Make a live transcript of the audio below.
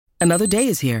Another day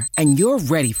is here, and you're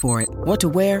ready for it. What to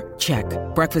wear? Check.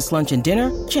 Breakfast, lunch, and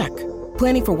dinner? Check.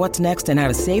 Planning for what's next and how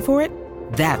to save for it?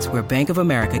 That's where Bank of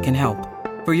America can help.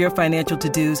 For your financial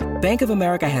to-dos, Bank of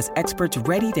America has experts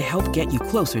ready to help get you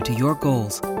closer to your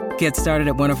goals. Get started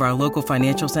at one of our local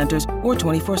financial centers or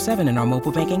 24/7 in our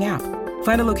mobile banking app.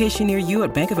 Find a location near you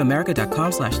at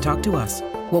bankofamerica.com/talktous.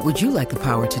 What would you like the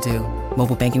power to do?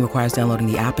 Mobile banking requires downloading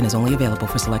the app and is only available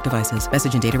for select devices.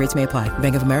 Message and data rates may apply.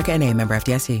 Bank of America N.A., member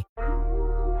FDIC.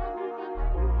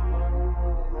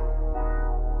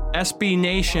 SB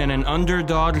Nation and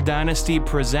Underdog Dynasty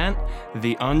present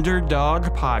the Underdog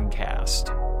Podcast.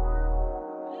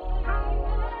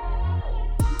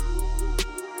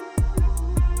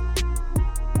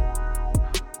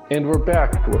 And we're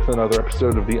back with another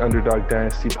episode of the Underdog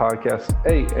Dynasty Podcast,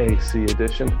 AAC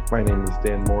edition. My name is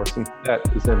Dan Morrison. That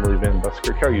is Emily Van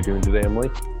Buskirk. How are you doing today,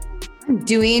 Emily? I'm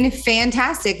doing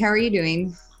fantastic. How are you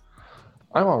doing?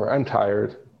 I'm all right. I'm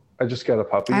tired. I just got a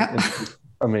puppy. It's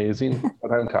amazing,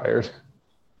 but I'm tired.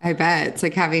 I bet it's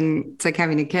like having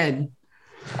a kid.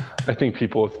 I think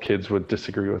people with kids would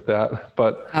disagree with that,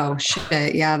 but oh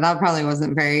shit, yeah, that probably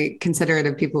wasn't very considerate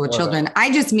of people with children.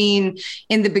 I just mean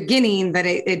in the beginning that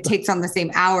it takes on the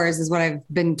same hours as what I've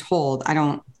been told.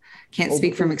 Can't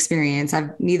speak from experience.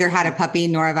 I've neither had a puppy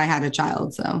nor have I had a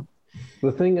child. So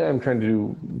the thing I'm trying to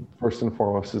do first and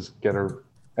foremost is get her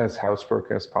as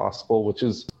housebroken as possible, which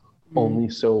is only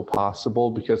so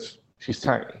possible because she's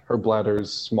tiny. Her bladder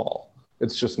is small.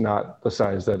 It's just not the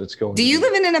size that it's going to be. Do you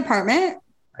live in an apartment?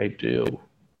 I do.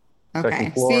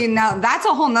 Okay. See, now that's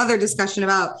a whole nother discussion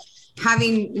about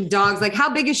having dogs. Like, how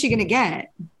big is she going to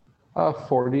get?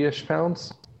 40-ish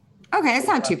pounds. Okay. It's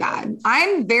not too bad.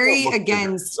 I'm very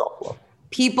against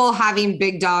people having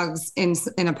big dogs in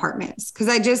apartments. Cause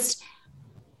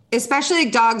especially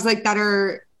dogs like that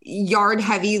are yard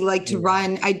heavy, like to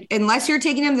run. Unless you're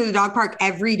taking them to the dog park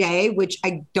every day, which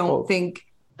I don't think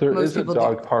there is a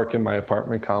dog park in my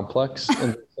apartment complex,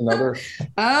 and another.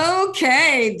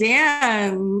 Okay,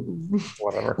 Dan.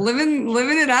 Whatever. Living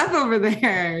it up over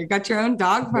there. Got your own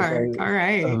dog park. All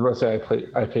right. I was going to say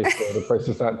I pay for the price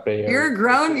is not Bay Area.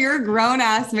 You're a grown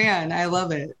ass man. I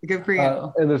love it. Good for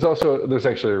you. And there's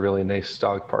actually a really nice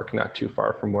dog park not too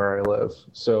far from where I live.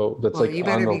 So that's you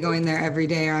better be going there every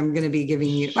day, or I'm going to be giving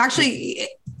you. Actually,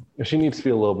 she needs to be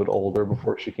a little bit older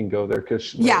before she can go there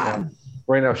because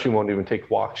right now she won't even take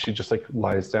walks. She just like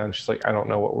lies down. She's like, I don't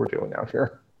know what we're doing out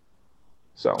here.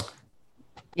 So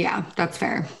yeah, that's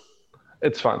fair.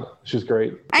 It's fun. She's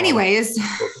great. Anyways,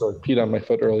 so I peed on my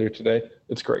foot earlier today.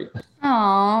 It's great.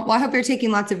 Oh, well, I hope you're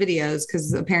taking lots of videos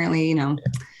because apparently,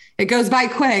 it goes by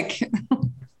quick.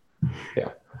 Yeah,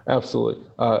 absolutely.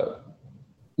 What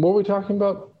were we talking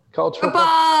about? College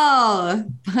football.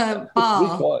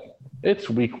 It's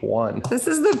week one. This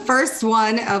is the first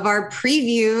one of our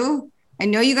preview. I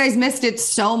know you guys missed it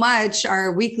so much,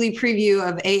 our weekly preview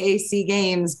of AAC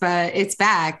games, but it's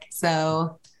back.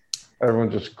 So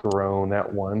everyone just groan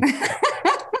at one.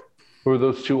 Who are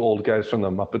those two old guys from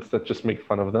the Muppets that just make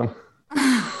fun of them?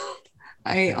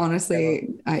 I honestly,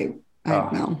 I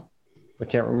don't know. I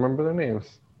can't remember their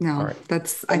names. No, right.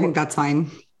 I think that's fine.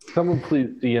 Someone please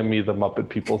DM me the Muppet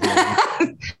people's names.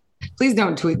 Please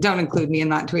don't include me in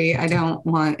that tweet. I don't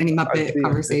want any Muppet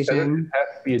conversation. It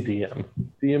has to be a DM.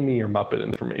 DM me your Muppet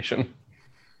information.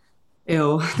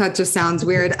 Ew, that just sounds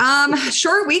weird.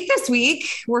 Short week this week.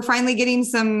 We're finally getting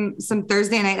some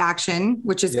Thursday night action,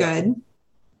 which is good.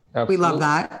 Absolutely. We love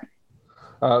that.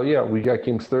 We got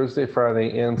games Thursday,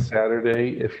 Friday, and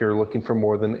Saturday. If you're looking for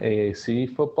more than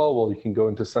AAC football, well, you can go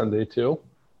into Sunday too.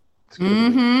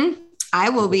 I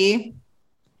will be.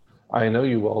 I know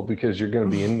you will because you're going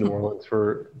to be in New Orleans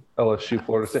for LSU,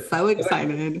 Florida State. So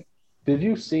excited. Did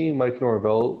you see Mike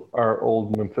Norvell, our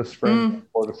old Memphis friend,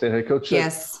 Florida State head coach?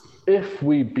 Yes. If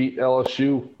we beat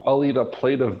LSU, I'll eat a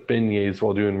plate of beignets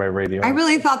while doing my radio. I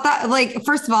really thought that,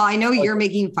 first of all, I know you're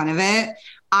making fun of it.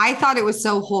 I thought it was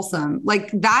so wholesome. Like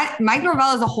that, Mike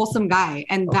Norvell is a wholesome guy.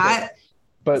 And that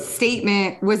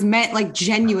statement was meant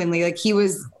genuinely, he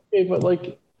was. Okay,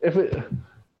 but if it.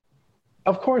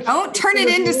 Of course. Don't turn it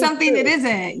into something that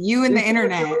isn't. You and the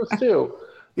internet. Too.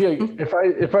 Yeah,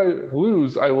 if I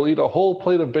lose, I will eat a whole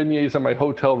plate of beignets in my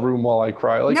hotel room while I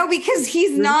cry. No, because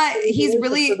he's not. He's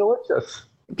really delicious.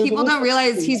 People don't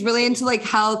realize he's really into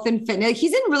health and fitness.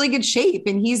 He's in really good shape,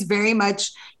 and he's very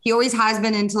much. He always has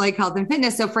been into health and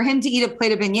fitness. So for him to eat a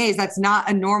plate of beignets, that's not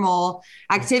a normal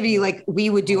activity like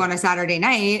we would do on a Saturday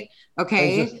night.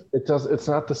 Okay. It's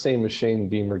not the same as Shane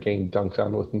Beamer getting dunked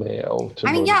on with mayo.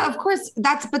 Of course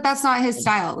that's not his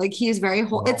style. He is very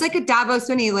whole. It's like a Dabo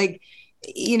Swinney.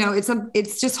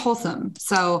 it's just wholesome.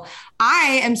 So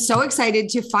I am so excited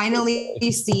to finally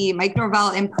see Mike Norvell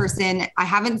in person. I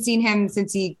haven't seen him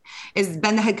since he has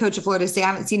been the head coach of Florida State. I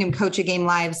haven't seen him coach a game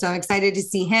live. So I'm excited to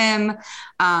see him.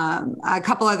 A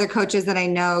couple other coaches that I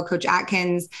know, Coach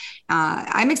Atkins.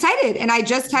 I'm excited. And I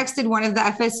just texted one of the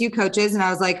FSU coaches and I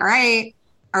was like, all right,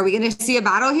 are we going to see a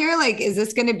battle here? Like, is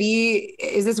this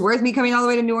worth me coming all the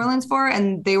way to New Orleans for?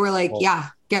 And they were like, yeah.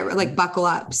 Buckle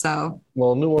up. So,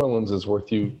 well, New Orleans is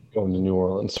worth you going to New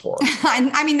Orleans for.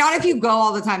 I mean, not if you go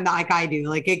all the time like I do.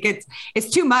 Like it's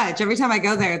too much. Every time I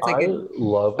go there, it's like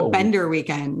a bender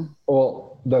weekend.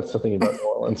 Well, that's the thing about New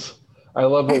Orleans. I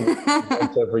love it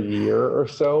once every year or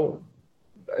so.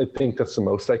 I think that's the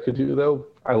most I could do, though.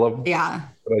 But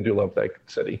I do love that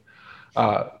city.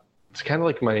 It's kind of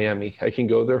like Miami. I can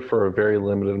go there for a very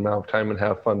limited amount of time and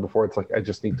have fun before it's like I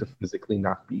just need to physically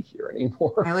not be here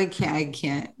anymore. I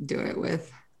can't do it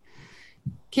with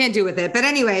it. But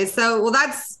anyway, so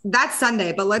that's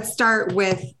Sunday. But let's start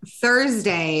with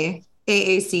Thursday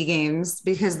AAC games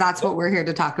because that's what we're here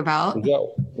to talk about.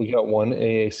 We got one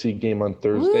AAC game on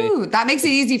Thursday. Ooh, that makes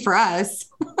it easy for us.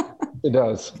 It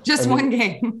does. One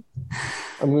game.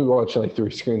 I'm going to be watching like 3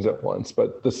 screens at once,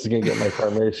 but this is going to get my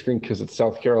primary screen because it's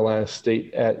South Carolina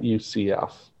State at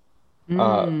UCF.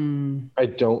 I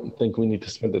don't think we need to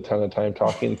spend a ton of time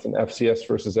talking. It's an FCS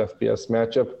versus FBS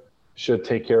matchup. Should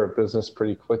take care of business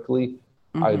pretty quickly.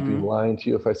 Mm-hmm. I'd be lying to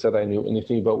you if I said I knew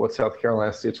anything about what South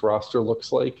Carolina State's roster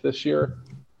looks like this year.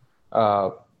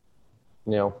 We're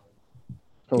going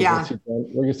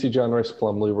to see John Rice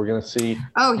Plumlee. We're going to see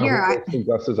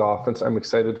Gus's offense. I'm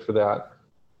excited for that.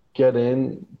 Get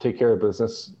in, take care of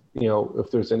business. If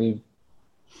there's any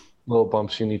little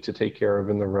bumps you need to take care of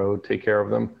in the road, take care of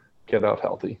them. Get out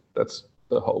healthy. That's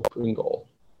the hope and goal.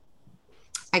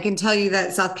 I can tell you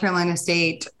that South Carolina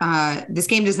State, this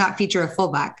game does not feature a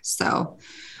fullback. So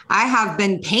I have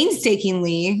been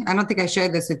painstakingly, I don't think I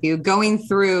shared this with you, going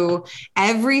through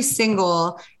every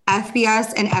single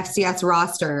FBS and FCS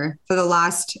roster for the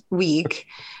last week,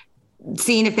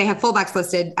 seeing if they have fullbacks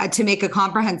listed to make a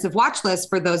comprehensive watch list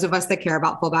for those of us that care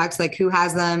about fullbacks, like who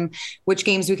has them, which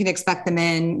games we can expect them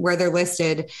in, where they're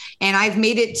listed. And I've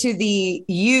made it to the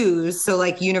U's, so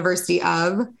like University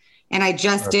of, and I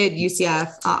just did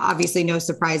UCF. Obviously, no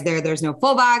surprise there. There's no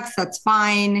fullbacks. That's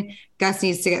fine. Gus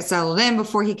needs to get settled in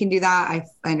before he can do that.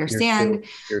 I understand.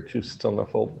 Year two still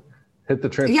not full. Hit the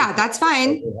transfer. Yeah, that's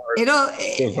fine.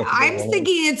 I'm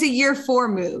thinking it's a year 4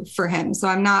 move for him, so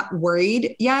I'm not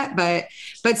worried yet.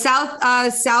 But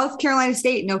South Carolina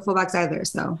State, no fullbacks either.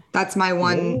 So that's my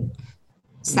one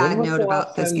sad note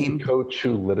about this game. The coach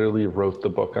who literally wrote the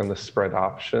book on the spread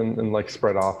option and like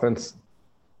spread offense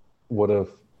would have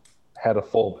had a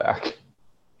fullback.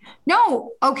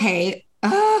 No, okay.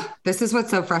 This is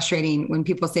what's so frustrating when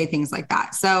people say things like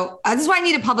that. So this is why I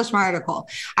need to publish my article.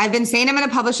 I've been saying I'm going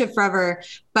to publish it forever,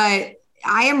 but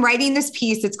I am writing this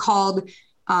piece. It's called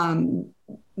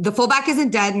The Fullback Isn't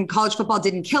Dead and College Football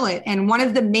Didn't Kill It. And one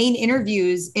of the main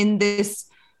interviews in this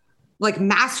like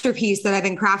masterpiece that I've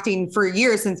been crafting for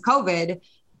years since COVID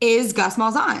is Gus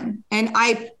Malzahn. And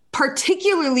I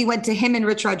particularly went to him and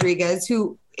Rich Rodriguez,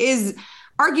 who is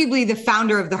arguably the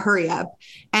founder of the Hurry Up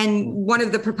and one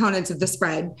of the proponents of the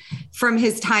spread from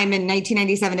his time in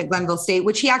 1997 at Glenville State,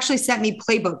 which he actually sent me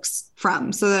playbooks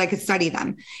from so that I could study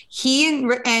them. He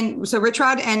and so Rich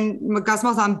Rod and Gus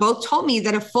Malzahn both told me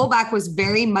that a fullback was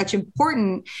very much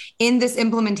important in this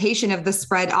implementation of the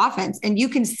spread offense. And you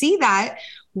can see that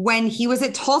when he was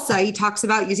at Tulsa, he talks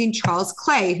about using Charles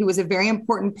Clay, who was a very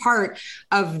important part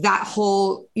of that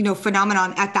whole,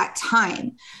 phenomenon at that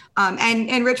time.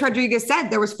 And Rich Rodriguez said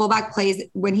there was fullback plays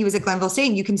when he was at Glenville State,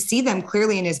 and you can see them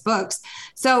clearly in his books.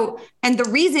 So, and the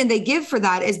reason they give for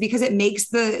that is because it makes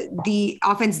the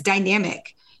offense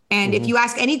dynamic. And if you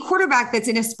ask any quarterback that's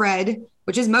in a spread,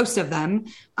 which is most of them,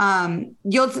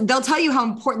 they'll tell you how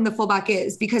important the fullback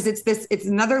is because it's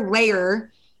another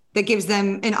layer that gives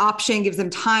them an option, gives them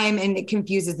time, and it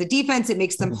confuses the defense. It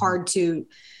makes them hard to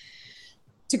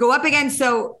go up against.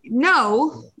 So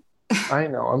no. I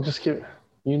know. I'm just kidding.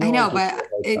 I know, but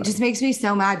it just makes me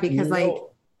so mad because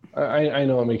I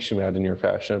know it makes you mad and you're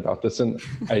passionate about this. And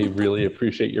I really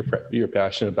appreciate your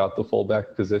passion about the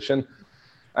fullback position.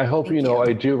 I hope,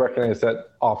 I do recognize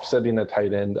that offsetting a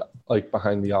tight end like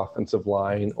behind the offensive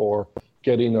line or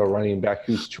getting a running back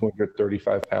who's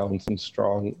 235 pounds and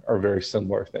strong are very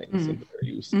similar things in their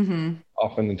use.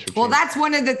 often interchangeable. Well, that's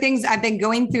one of the things I've been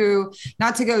going through,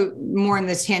 not to go more in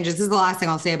this tangent. This is the last thing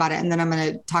I'll say about it. And then I'm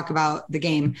going to talk about the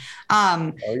game.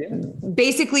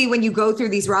 Basically, when you go through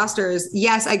these rosters,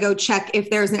 yes, I go check if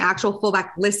there's an actual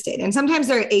fullback listed. And sometimes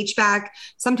they're H-back,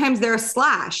 sometimes they're a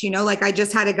slash, like I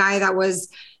just had a guy that was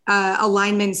a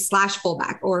lineman slash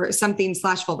fullback or something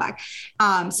slash fullback.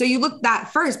 So you look that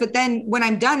first, but then when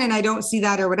I'm done and I don't see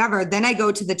that or whatever, then I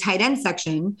go to the tight end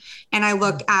section and I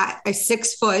look at a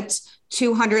 6 foot,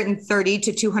 230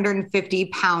 to 250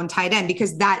 pound tight end,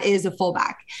 because that is a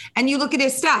fullback. And you look at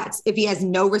his stats. If he has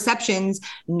no receptions,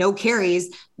 no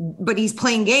carries, but he's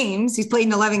playing games, he's played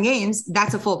in 11 games,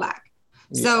 that's a fullback.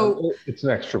 So it's an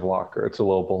extra blocker. It's a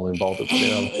low bowling ball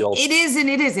depending on the field. It is and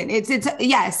it isn't. It's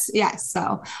yes.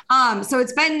 So I'm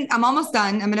almost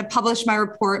done. I'm going to publish my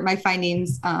report, my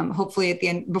findings, hopefully at the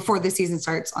end before the season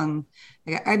starts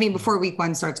before week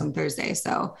 1 starts on Thursday.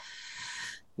 So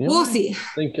we'll see.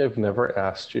 I think I've never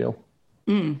asked you.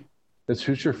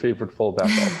 Who's your favorite fullback?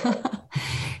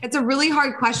 It's a really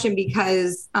hard question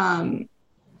because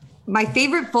my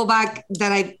favorite fullback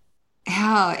that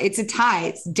it's a tie.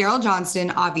 It's Daryl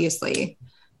Johnston, obviously,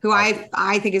 who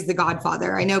I think is the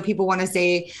godfather. I know people want to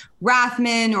say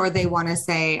Rathman or they want to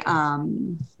say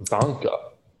Zonka.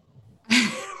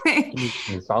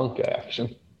 Zonka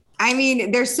action. I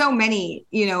mean, there's so many,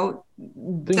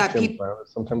 that people Brown is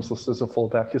sometimes listed as a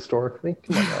fullback historically.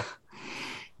 Come on now.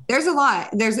 There's a lot.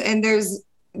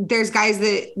 There's guys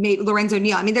that made Lorenzo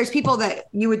Neal. I mean, there's people that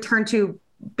you would turn to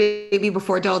maybe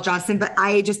before Daryl Johnston, but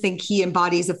I just think he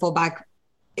embodies a fullback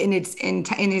in his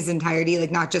entirety,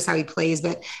 like not just how he plays,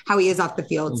 but how he is off the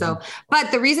field. So, but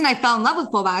the reason I fell in love with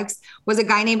fullbacks was a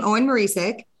guy named Owen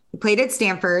Marisic, who played at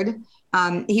Stanford.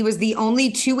 He was the only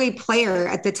two-way player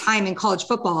at the time in college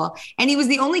football. And he was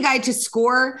the only guy to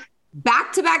score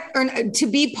back-to-back or to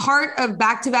be part of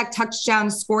back-to-back touchdown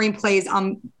scoring plays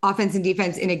on offense and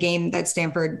defense in a game that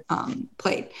Stanford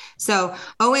played. So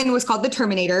Owen was called the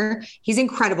Terminator. He's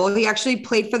incredible. He actually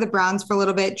played for the Browns for a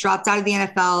little bit, dropped out of the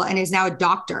NFL, and is now a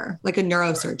doctor, like a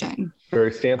neurosurgeon.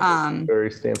 Very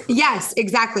Stanford. Yes,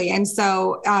 exactly. And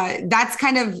so that's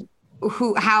kind of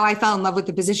how I fell in love with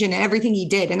the position and everything he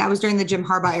did. And that was during the Jim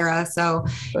Harbaugh era. So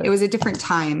It was a different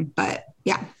time, but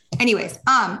yeah. Anyways,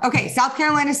 okay, South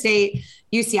Carolina State,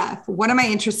 UCF. What am I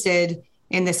interested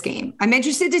in this game? I'm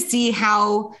interested to see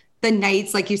how the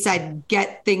Knights, like you said,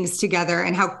 get things together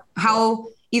and how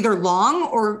either long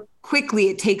or quickly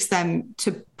it takes them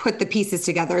to put the pieces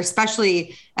together,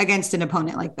 especially against an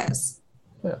opponent like this.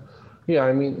 Yeah.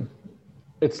 I mean,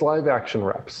 it's live action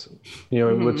reps,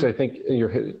 which I think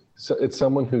it's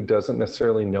someone who doesn't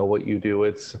necessarily know what you do.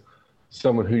 It's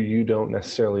someone who you don't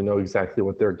necessarily know exactly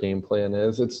what their game plan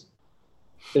is.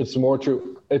 It's more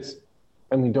true.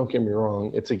 Don't get me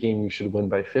wrong. It's a game you should win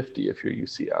by 50 if you're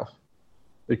UCF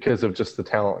because of just the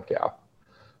talent gap,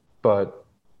 but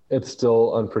it's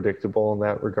still unpredictable in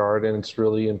that regard. And it's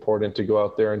really important to go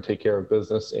out there and take care of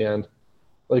business. And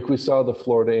like we saw the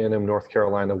Florida A&M North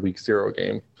Carolina week 0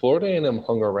 game, Florida A&M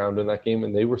hung around in that game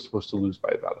and they were supposed to lose by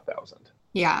about 1,000.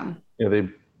 Yeah. They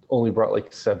only brought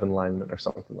like 7 linemen or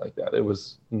something like that. It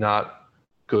was not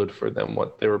good for them,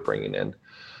 what they were bringing in.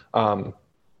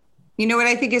 What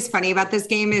I think is funny about this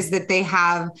game is that they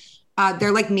have,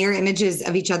 they're like mirror images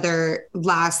of each other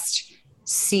last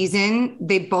season.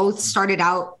 They both started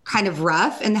out kind of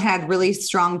rough and had really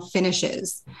strong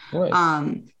finishes.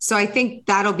 Right. So I think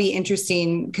that'll be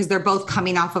interesting because they're both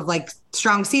coming off of like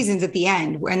strong seasons at the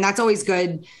end. And that's always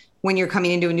good when you're coming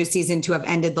into a new season to have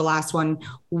ended the last one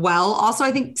well. Also,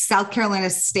 I think South Carolina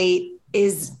State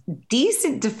is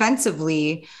decent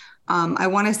defensively. I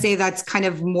want to say that's kind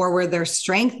of more where their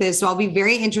strength is. So I'll be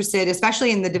very interested,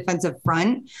 especially in the defensive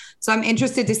front. So I'm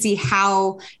interested to see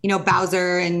how,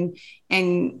 Bowser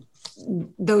and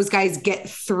those guys get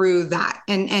through that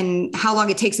and how long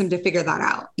it takes them to figure that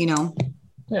out,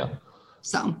 Yeah.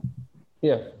 So.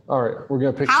 Yeah. All right. We're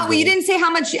going to pick. You didn't say how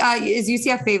much is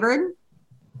UCF favored?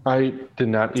 I did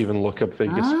not even look up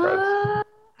Vegas spreads.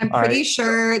 I'm pretty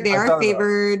sure they are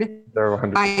favored. They're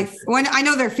 100%. I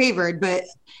know they're favored, but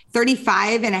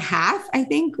 35.5, I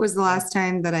think, was the last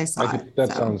time that I saw it.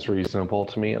 That sounds reasonable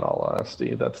to me, in all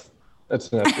honesty. That's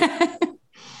not.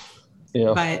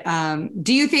 But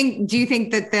do you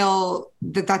think that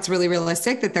that's really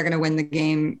realistic that they're going to win the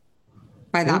game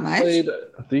by that much?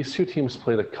 These two teams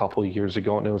played a couple years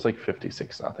ago, and it was like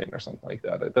 56-0 or something like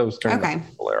that. That was during the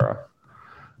full era.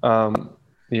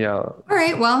 Yeah. All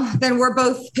right. Well, then we're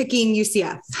both picking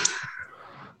UCF.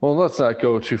 Well, let's not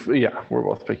go too. Yeah, we're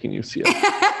both picking UCF.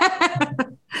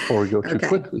 Or we go too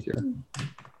quickly here.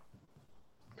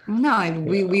 No,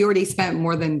 we already spent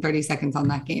more than 30 seconds on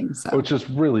that game. So, which is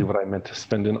really what I meant to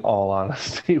spend, in all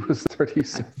honesty, was 30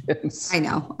 seconds. I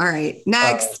know. All right.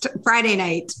 Next, Friday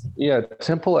night. Yeah,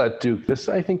 Temple at Duke. This,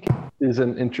 I think, is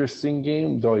an interesting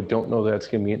game, though I don't know that it's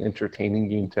going to be an entertaining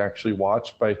game to actually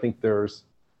watch. But I think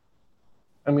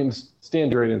Stan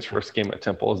Drayton's first game at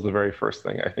Temple is the very first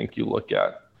thing I think you look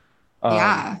at.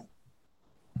 Yeah.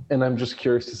 And I'm just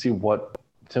curious to see what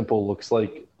Temple looks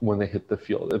like when they hit the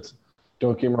field.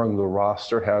 Don't get me wrong, the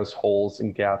roster has holes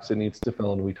and gaps it needs to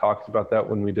fill, and we talked about that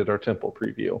when we did our Temple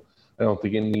preview. I don't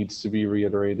think it needs to be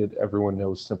reiterated. Everyone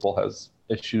knows Temple has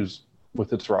issues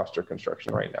with its roster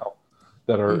construction right now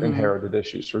that are inherited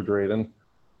issues for Drayton.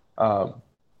 But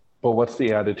what's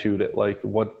the attitude at, like,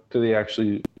 what do they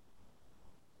actually,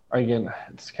 again,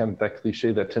 it's kind of that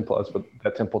cliche that Temple has, but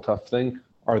that Temple tough thing,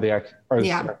 are they act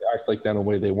like that in a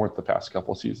way they weren't the past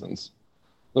couple seasons?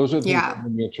 Those are things that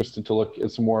would be interested to look.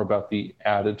 It's more about the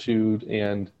attitude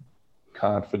and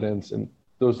confidence, and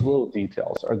those little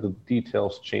details. Are the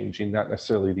details changing, not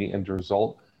necessarily the end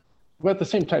result? But at the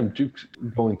same time, Duke's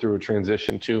going through a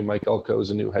transition too. Mike Elko is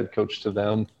a new head coach to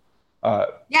them.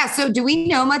 So do we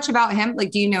know much about him?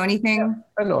 Like, do you know anything? Yeah,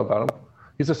 I know about him.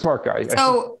 He's a smart guy.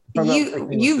 So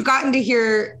you've gotten to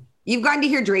hear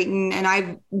Drayton, and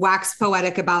I've waxed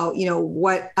poetic about,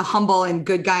 what a humble and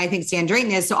good guy I think Stan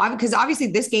Drayton is. So because obviously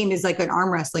this game is like an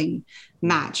arm wrestling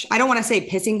match. I don't want to say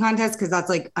pissing contest because that's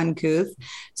like uncouth.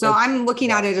 So I'm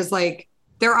looking at it as like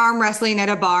they're arm wrestling at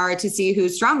a bar to see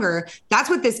who's stronger. That's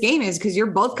what this game is, because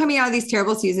you're both coming out of these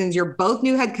terrible seasons. You're both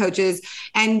new head coaches,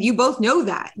 and you both know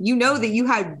that. You know that you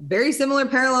had very similar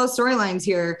parallel storylines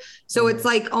here. So it's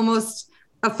like almost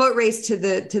a foot race to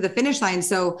the finish line.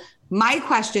 So my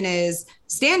question is,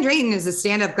 Stan Drayton is a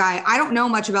stand-up guy. I don't know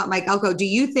much about Mike Elko. Do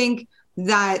you think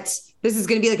that this is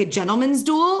going to be like a gentleman's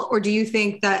duel, or do you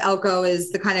think that Elko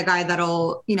is the kind of guy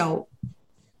that'll,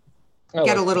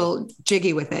 get a little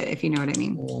jiggy with it, if you know what I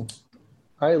mean?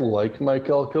 I like Mike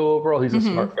Elko overall. He's a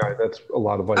smart guy. That's a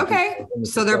lot of okay.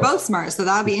 So they're both smart. So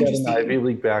that'll be interesting. He had an Ivy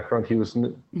League background. He was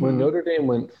when Notre Dame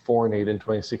went 4-8 in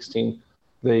 2016.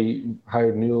 They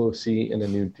hired new OC and a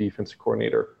new defensive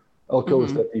coordinator. Elko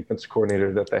was that defense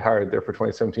coordinator that they hired there for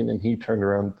 2017, and he turned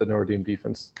around the Notre Dame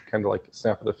defense, kind of like a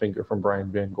snap of the finger from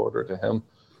Brian Van Gorder to him.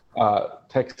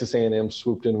 Texas A&M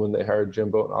swooped in when they hired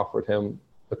Jimbo and offered him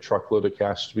a truckload of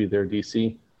cash to be their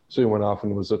DC. So he went off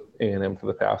and was at A&M for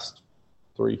the past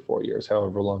 3-4 years,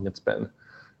 however long it's been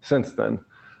since then.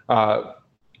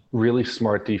 Really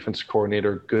smart defensive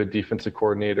coordinator, good defensive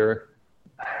coordinator.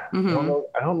 I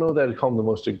don't know that I'd call him the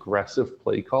most aggressive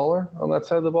play caller on that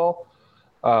side of the ball.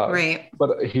 Right.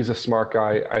 But he's a smart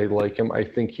guy. I like him. I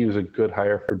think he was a good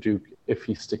hire for Duke if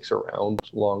he sticks around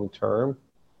long term.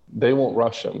 They won't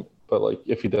rush him, but like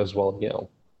if he does well,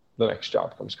 the next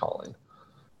job comes calling.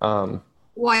 Well,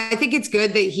 I think it's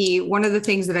good that one of the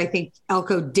things that I think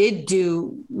Elko did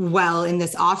do well in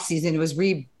this offseason was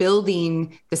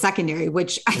rebuilding the secondary,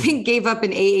 which I think gave up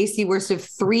an AAC worst of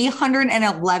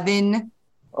 311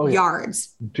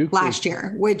 yards Duke last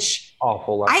year, which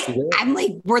awful last year. I'm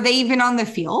like, were they even on the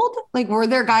field? Like, were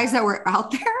there guys that were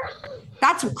out there?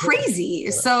 That's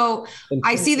crazy. So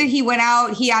I see that he went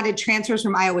out, he added transfers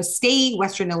from Iowa State,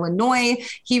 Western Illinois.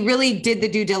 He really did the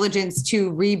due diligence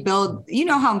to rebuild. You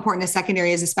know how important a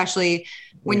secondary is, especially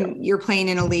when you're playing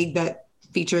in a league that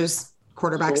features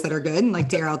quarterbacks that are good and like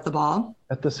dare out the ball.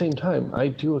 At the same time, I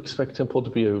do expect Temple to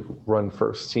be a run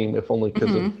first team, if only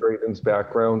because of Drayton's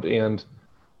background. And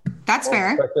that's fair.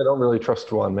 I don't really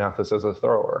trust Juan Mathis as a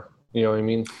thrower. You know what I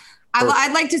mean?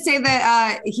 I'd like to say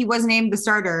that he was named the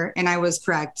starter, and I was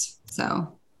correct.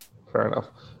 So fair enough.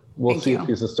 We'll see if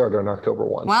he's a starter on October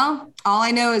 1. Well, all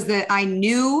I know is that I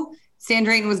knew Stan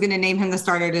Drayton was going to name him the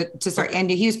starter to start.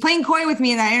 And he was playing coy with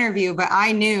me in that interview, but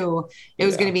I knew it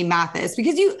was going to be Mathis,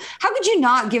 because how could you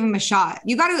not give him a shot?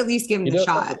 You got to at least give him the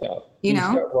shot. He's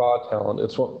got raw talent.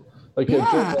 It's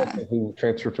who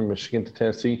transferred from Michigan to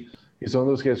Tennessee. He's one of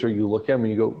those guys where you look at him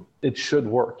and you go, it should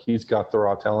work. He's got the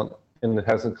raw talent, and it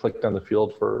hasn't clicked on the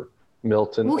field for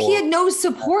Milton. Well, he had no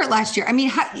support last year. I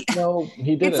mean, no,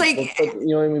 he didn't. It's like, but you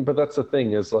know what I mean? But that's the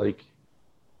thing is, like,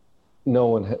 no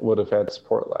one would have had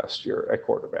support last year at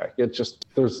quarterback. It just,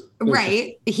 there's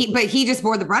right. He just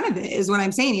bore the brunt of it, is what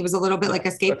I'm saying. He was a little bit like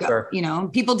a scapegoat.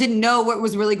 People didn't know what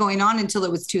was really going on until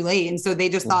it was too late. And so they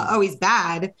just thought, oh, he's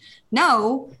bad.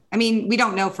 No, I mean, we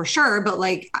don't know for sure, but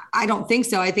like, I don't think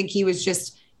so. I think he was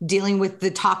just dealing with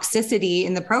the toxicity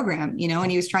in the program,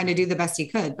 and he was trying to do the best he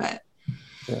could. But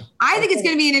I think it's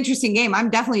going to be an interesting game.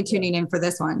 I'm definitely tuning in for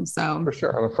this one. So for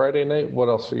sure. On a Friday night, what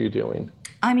else are you doing?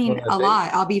 I mean, a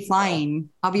lot. I'll be flying.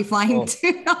 I'll be flying to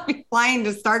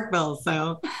Starkville.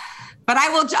 So But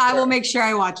I will make sure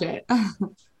I watch it.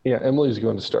 Yeah, Emily's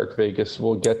going to Stark Vegas.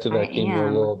 We'll get to that game in a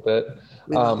little bit.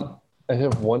 I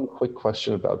have one quick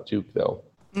question about Duke, though.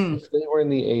 If they were in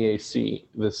the AAC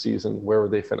this season, where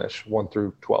would they finish? 1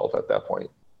 through 12 at that point?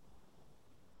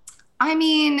 I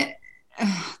mean,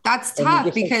 that's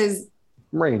tough because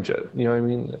range it. You know what I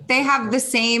mean? They had the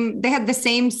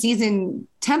same season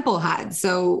Temple had.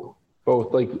 So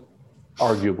both like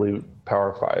arguably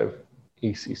Power 5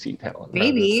 ACC talent.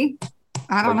 Maybe.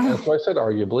 I don't know. That's why I said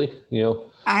arguably, you know.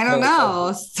 I don't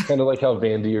know. Kind of like how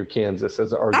Vandy or Kansas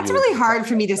says arguably. That's really hard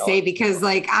for me to say because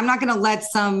like I'm not going to let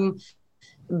some,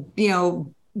 you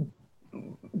know,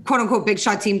 quote unquote big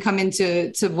shot team come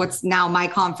into what's now my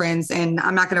conference, and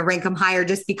I'm not going to rank them higher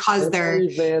just because they're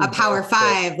a Power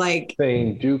 5. Like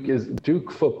saying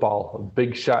Duke football, a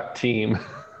big shot team.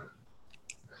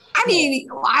 I mean,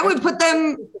 I would put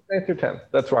them 9th or 10th.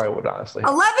 That's where I would honestly.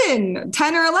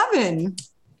 10 or 11.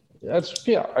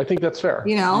 I think that's fair.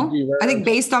 You know, I think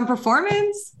based on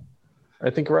performance. I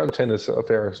think around 10 is a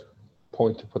fair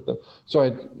point to put them.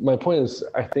 So my point is,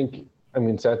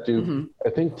 Zach Duke, I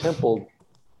think Temple,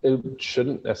 it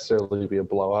shouldn't necessarily be a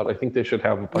blowout. I think they should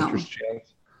have a puncher's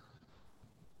chance.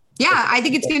 Yeah, I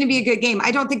think it's going to be a good game. I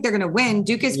don't think they're going to win.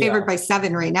 Duke is favored by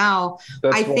 7 right now.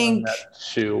 That's I think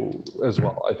too as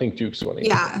well. I think Duke's winning.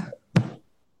 Yeah.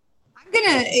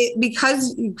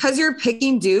 Because you're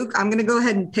picking Duke, I'm gonna go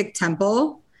ahead and pick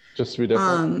Temple just to be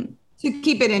different, to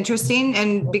keep it interesting,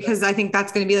 and because I think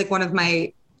that's gonna be like one of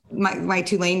my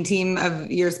Tulane team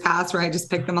of years past where I just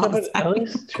picked them all the time. At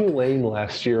least Tulane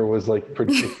last year was like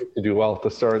predicted to do well at the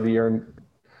start of the year. And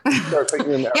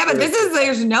yeah, but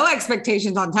there's no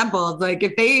expectations on Temple. Like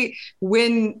if they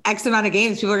win X amount of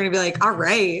games, people are going to be like, all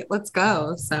right, let's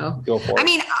go. So, go for it. I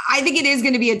mean, I think it is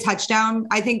going to be a touchdown.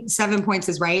 I think 7 points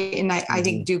is right. And I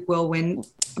think Duke will win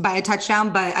by a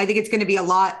touchdown, but I think it's going to be a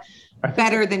lot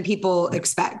better than people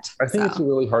expect. I think it's a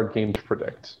really hard game to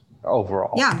predict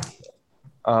overall. Yeah.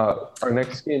 Our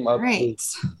next game up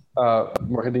is,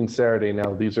 we're hitting Saturday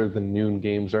now. These are the noon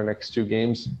games, our next 2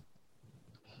 games.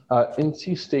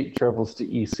 NC State travels to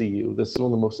ECU. This is one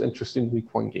of the most interesting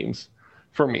week 1 games,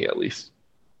 for me at least.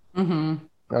 You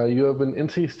have an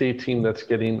NC State team that's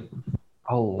getting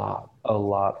a lot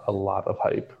of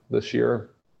hype this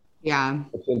year. Yeah.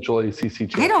 Potential ACC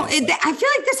champion. I feel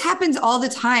like this happens all the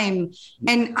time,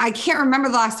 and I can't remember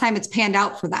the last time it's panned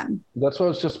out for them. That's what I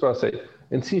was just about to say.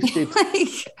 NC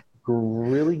State's a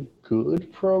really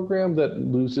good program that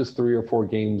loses 3 or 4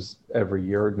 games every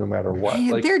year, no matter what.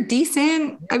 Like, they're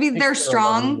decent. I mean, they're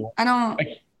strong.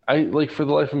 I like for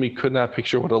the life of me could not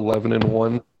picture what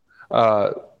 11-1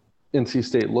 NC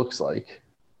State looks like.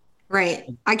 Right.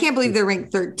 I can't believe they're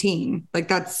ranked 13. Like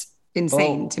that's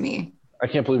insane to me. I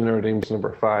can't believe Notre Dame's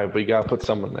number 5, but you got to put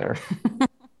someone there.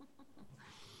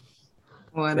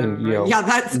 Whatever. And,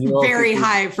 that's very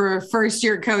high for a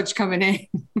first-year coach coming in.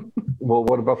 Well,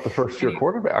 what about the first-year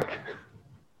quarterback?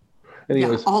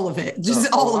 Anyways, all of it.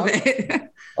 Just all of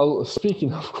it.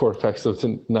 Speaking of quarterbacks, so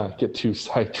to not get too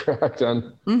sidetracked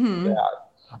on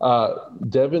that,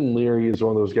 Devin Leary is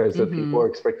one of those guys that people are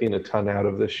expecting a ton out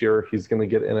of this year. He's going to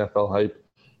get NFL hype.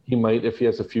 He might, if he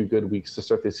has a few good weeks to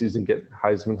start the season, get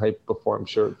Heisman hype before I'm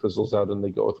sure it fizzles out and they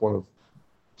go with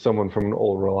someone from an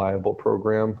old reliable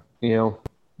program, you know?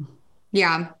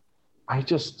 Yeah.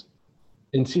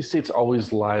 NC State's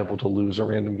always liable to lose a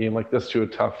random game like this to a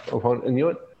tough opponent. And you know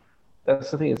what?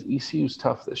 That's the thing, is ECU's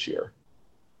tough this year,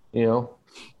 you know?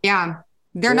 Yeah.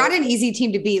 They're not an easy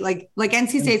team to beat. Like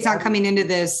NC State's not coming into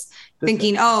this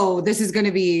thinking, this is going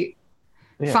to be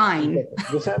fine.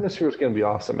 This atmosphere is going to be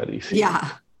awesome at ECU. Yeah.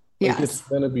 It's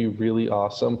going to be really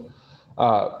awesome.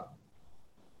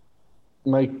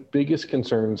 My biggest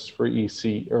concerns for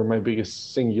EC, or my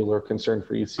biggest singular concern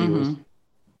for ECU is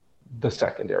the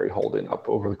secondary holding up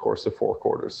over the course of 4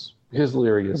 quarters. Because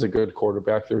Leary is a good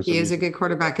quarterback. He is a good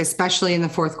quarterback, especially in the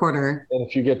 4th quarter. And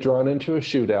if you get drawn into a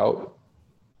shootout,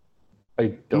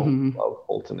 I don't love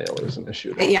Holton Ahlers in a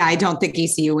shootout. Yeah, I don't think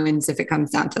ECU wins if it comes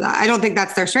down to that. I don't think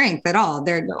that's their strength at all.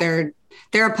 They're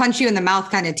a punch you in the mouth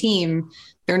kind of team.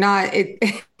 They're not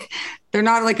they're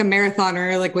not like a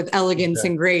marathoner, like with elegance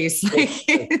and grace.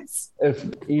 If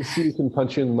ECU can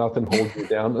punch you in the mouth and hold you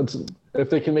down, if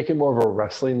they can make it more of a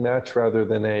wrestling match rather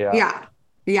than a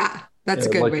that's a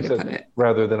good way to put it.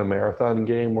 Rather than a marathon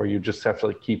game where you just have to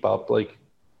like keep up, like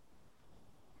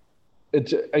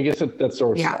I guess that's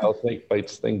sort of style snake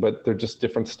bites thing, but they're just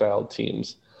different style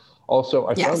teams. Also,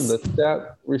 I found this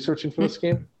stat researching for this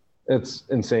game. It's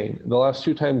insane. The last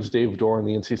 2 times Dave Doran,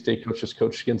 the NC State coach, has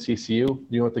coached against ECU, do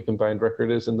you know what the combined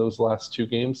record is in those last 2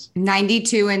 games?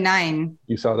 92-9.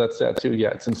 You saw that stat too? Yeah,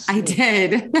 it's insane. I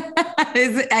did.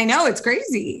 I know, it's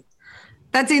crazy.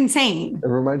 That's insane. It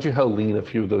reminds you how lean a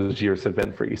few of those years have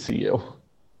been for ECU.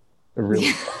 It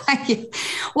really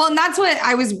Well, and that's what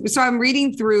I was. So I'm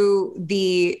reading through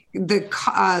the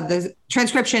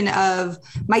transcription of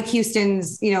Mike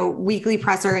Houston's, weekly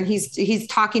presser, and he's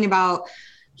talking about.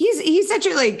 He's such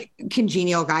a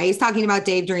congenial guy. He's talking about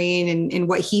Dave Doreen and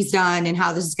what he's done and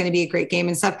how this is going to be a great game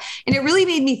and stuff. And it really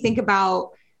made me think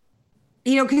about,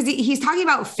 because he's talking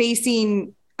about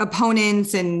facing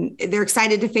opponents and they're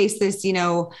excited to face this,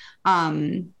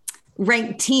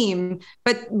 ranked team,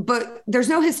 but there's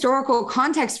no historical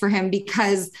context for him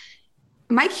because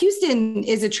Mike Houston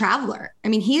is a traveler. I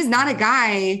mean, he is not a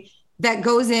guy that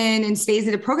goes in and stays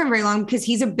at a program very long because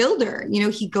he's a builder.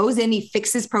 He goes in, he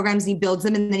fixes programs, he builds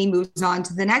them, and then he moves on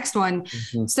to the next one.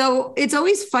 Mm-hmm. So it's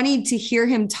always funny to hear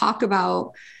him talk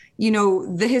about,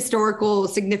 the historical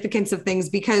significance of things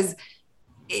because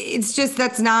it's just,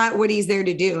 that's not what he's there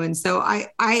to do. And so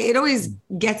it always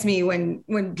gets me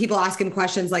when people ask him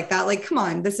questions like that, like, come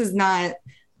on, this is not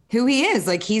who he is.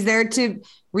 Like, he's there to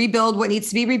rebuild what needs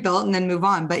to be rebuilt and then move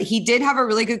on. But he did have a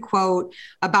really good quote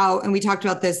about, and we talked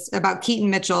about this, about Keaton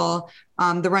Mitchell,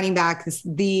 the running back,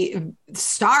 the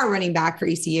star running back for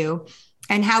ECU,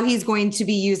 and how he's going to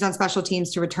be used on special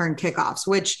teams to return kickoffs,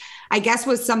 which I guess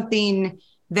was something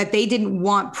that they didn't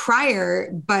want prior,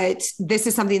 but this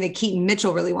is something that Keaton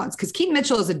Mitchell really wants because Keaton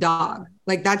Mitchell is a dog.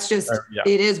 Like, that's just,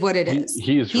 It is what it is.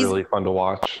 He's really fun to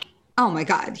watch. Oh my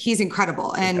God, he's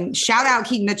incredible. And shout out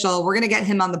Keaton Mitchell. We're going to get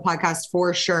him on the podcast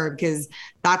for sure because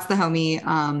that's the homie.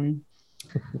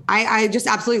 I just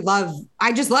absolutely love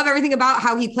everything about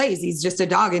how he plays. He's just a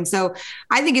dog. And so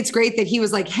I think it's great that he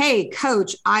was like, hey,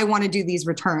 coach, I want to do these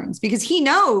returns because he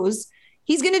knows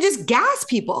he's going to just gas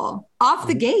people off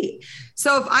the gate.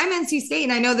 So if I'm NC State,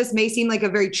 and I know this may seem like a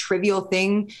very trivial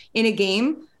thing in a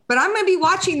game, but I'm going to be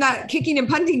watching that kicking and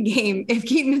punting game if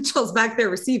Keaton Mitchell's back there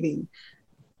receiving.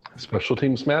 Special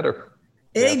teams matter.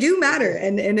 They do matter.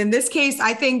 And in this case,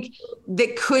 I think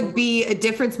that could be a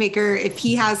difference maker if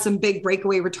he has some big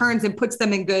breakaway returns and puts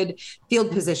them in good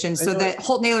field positions so that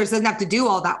Holt Nailers doesn't have to do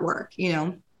all that work,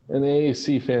 And the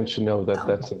AAC fans should know that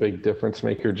that's a big difference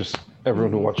maker. Just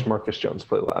everyone who watched Marcus Jones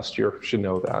play last year should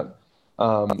know that.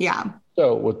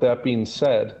 So with that being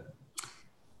said,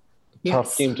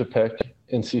 tough game to pick,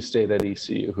 NC State at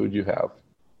ECU. Who'd you have?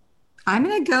 I'm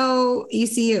going to go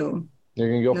ECU. You're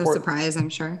going to go for it? No surprise, I'm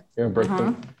sure. You're going to break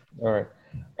them? All right.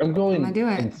 I'm going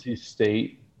NC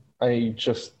State. I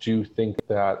just do think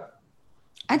that.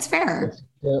 That's fair.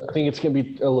 I think it's going to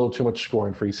be a little too much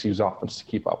scoring for ECU's offense to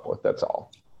keep up with. That's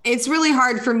all. It's really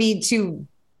hard for me to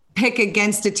pick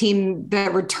against a team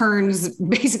that returns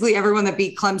basically everyone that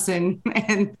beat Clemson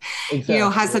and,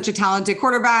 has such a talented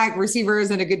quarterback,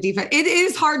 receivers, and a good defense. It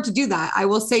is hard to do that. I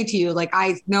will say to you,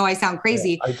 I know I sound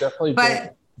crazy. Yeah, I definitely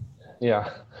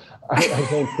I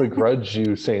don't begrudge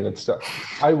you saying that stuff.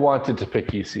 I wanted to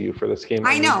pick ECU for this game.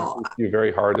 I know. ECU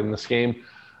very hard in this game.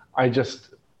 I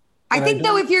think,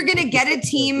 though, if you're going to get a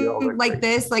team like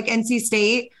this, like NC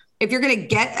State, if you're going to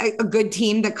get a good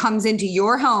team that comes into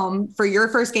your home for your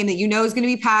first game that is going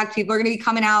to be packed, people are going to be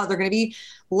coming out, they're going to be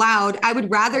loud. I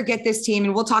would rather get this team,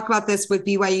 and we'll talk about this with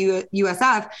BYU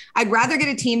USF. I'd rather get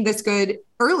a team this good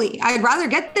early. I'd rather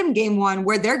get them game one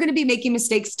where they're going to be making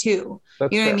mistakes too.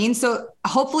 That's what I mean? So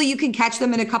hopefully you can catch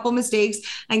them in a couple mistakes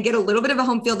and get a little bit of a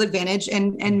home field advantage.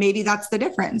 And maybe that's the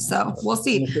difference. So we'll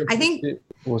see. I think it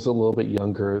was a little bit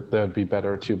younger. That'd be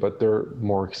better too, but they're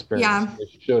more experienced.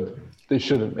 Yeah. They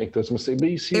shouldn't make those mistakes.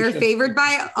 But they're favored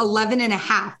by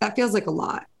 11.5. That feels like a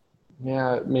lot.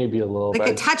 Yeah, maybe a little bit.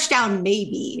 Like a touchdown,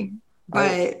 maybe,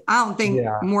 but I don't think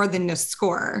more than a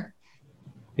score.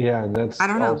 Yeah, and that's I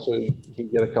don't know. Also you can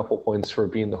get a couple points for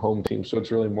being the home team, so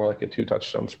it's really more like a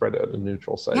 2-touchdown spread at a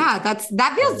neutral site. Yeah,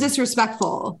 that feels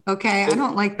disrespectful. Okay, I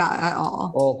don't like that at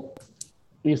all. Well,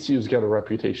 ECU's got a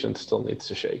reputation, still needs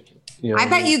to shake. I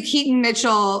bet you Keaton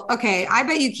Mitchell. Okay, I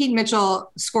bet you Keaton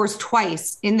Mitchell scores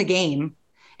twice in the game,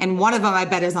 and one of them I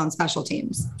bet is on special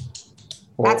teams.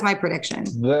 Well, that's my prediction.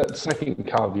 The second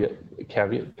caveat.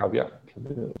 Caveat.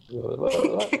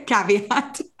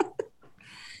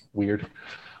 Weird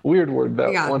word,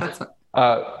 that one.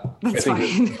 That's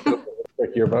fine.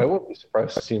 Trickier, but I won't be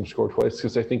surprised to see him score twice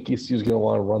because I think ECU is going to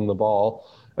want to run the ball.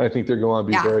 And I think they're going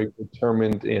to be very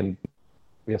determined and,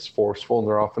 forceful in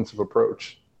their offensive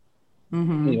approach.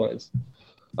 Mm-hmm. Anyways,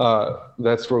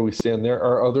 that's where we stand there.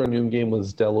 Our other noon game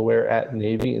was Delaware at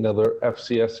Navy, another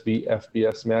FCS v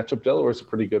FBS matchup. Delaware's a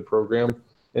pretty good program.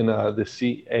 in the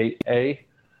CAA.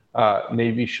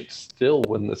 Navy should still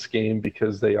win this game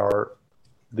because they are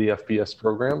the FBS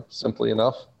program, simply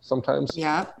enough, sometimes.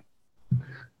 Yeah.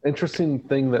 Interesting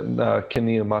thing that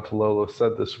Kenny Niumatalolo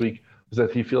said this week is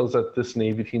that he feels that this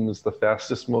Navy team is the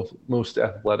fastest, most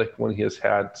athletic one he has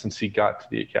had since he got to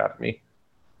the academy.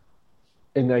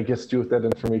 And I guess do with that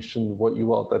information what you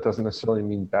will. That doesn't necessarily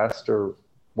mean best or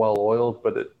well-oiled,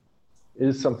 but it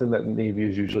is something that Navy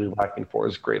is usually lacking for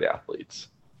is great athletes.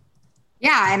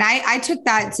 Yeah. And I took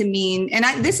that to mean,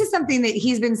 and this is something that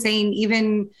he's been saying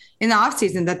even in the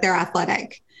offseason, that they're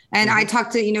athletic. And I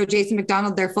talked to, Jason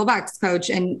McDonald, their fullbacks coach,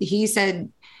 and he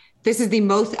said, this is the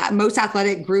most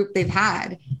athletic group they've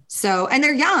had. So, and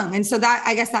they're young. And so that,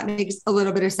 I guess that makes a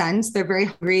little bit of sense. They're very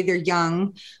hungry. They're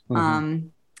young.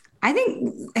 I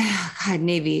think, God,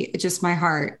 Navy, it's just my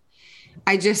heart.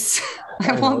 I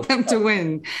want them to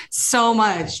win so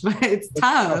much, but it's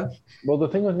tough. Well, the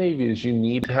thing with Navy is you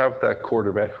need to have that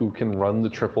quarterback who can run the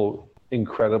triple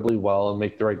incredibly well and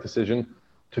make the right decision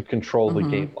to control the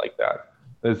game like that.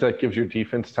 As that gives your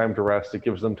defense time to rest. It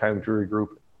gives them time to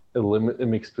regroup. It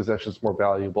makes possessions more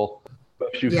valuable. But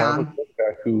if you have a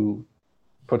quarterback who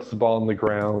puts the ball on the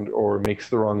ground or makes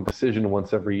the wrong decision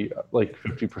once every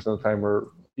 50% of the time, or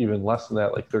even less than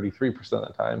that, 33% of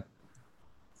the time,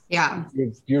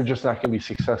 you're just not going to be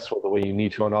successful the way you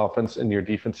need to on offense, and your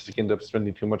defense is going to end up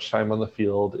spending too much time on the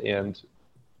field, and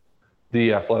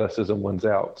the athleticism wins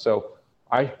out. So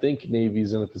I think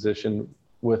Navy's in a position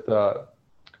with Tai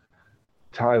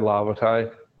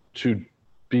Lavatai to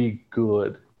be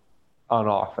good on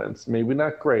offense. Maybe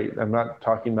not great. I'm not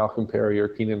talking Malcolm Perry or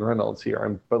Keenan Reynolds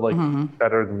here, but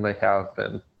better than they have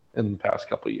been in the past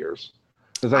couple of years.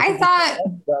 I thought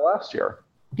that last year.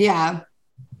 Yeah.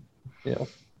 Yeah.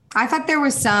 I thought there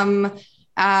was some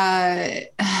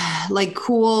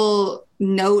cool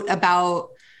note about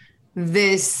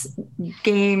this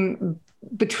game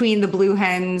between the Blue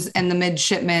Hens and the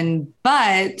Midshipmen,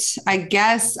 but I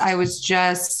guess I was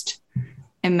just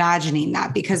imagining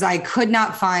that because I could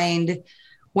not find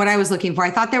what I was looking for.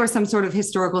 I thought there was some sort of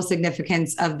historical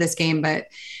significance of this game, but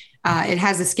it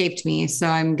has escaped me. So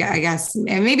I guess,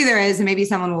 and maybe there is, and maybe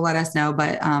someone will let us know.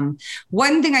 But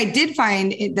one thing I did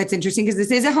find that's interesting, because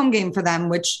this is a home game for them,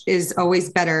 which is always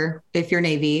better if you're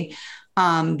Navy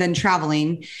than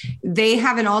traveling. They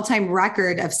have an all-time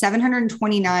record of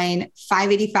 729,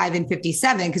 585, and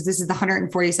 57, because this is the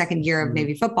 142nd year of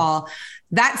Navy football.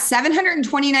 That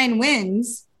 729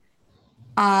 wins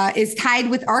is tied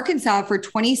with Arkansas for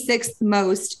 26th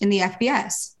most in the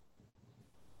FBS.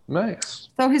 Nice.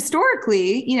 So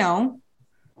historically,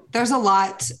 there's a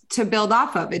lot to build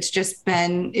off of.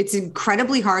 It's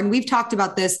incredibly hard. And we've talked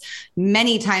about this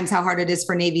many times, how hard it is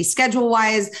for Navy schedule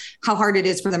wise, how hard it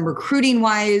is for them recruiting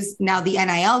wise. Now the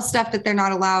NIL stuff that they're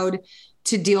not allowed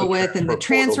to deal with, and the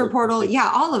transfer portal.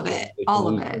 Yeah. All of it.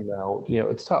 Now,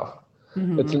 it's tough.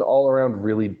 It's an all around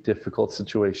really difficult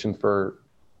situation for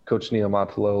Coach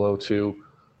Niumatalolo to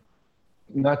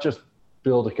not just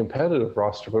build a competitive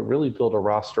roster, but really build a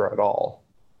roster at all.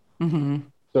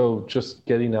 So just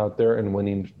getting out there and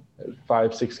winning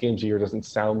 5-6 games a year doesn't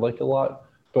sound like a lot,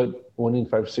 but winning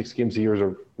 5-6 games a year is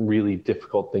a really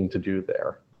difficult thing to do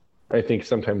there. I think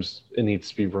sometimes it needs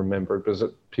to be remembered because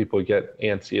people get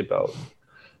antsy about,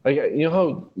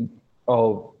 how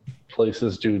all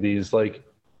places do these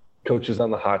coaches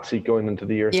on the hot seat going into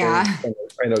the year. Yeah. Thing.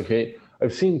 I know, Kate.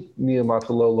 I've seen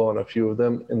Niumatalolo on a few of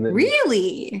them, and then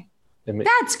really.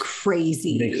 That's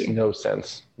crazy. Makes no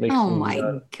sense.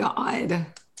 God.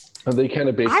 And they kind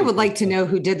of basically. I would like to know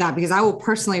who did that, because I will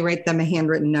personally write them a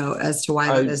handwritten note as to why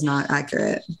that is not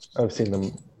accurate. I've seen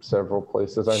them several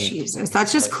places. Jesus,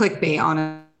 that's just clickbait,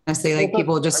 honestly.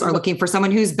 People just are looking for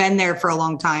someone who's been there for a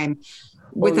long time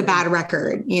with a bad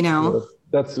record,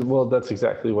 That's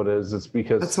exactly what it is. It's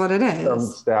because that's what it is. Some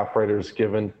staff writers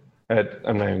given at,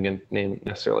 I'm not even going to name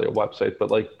necessarily a website,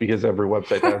 but because every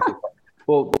website has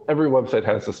every website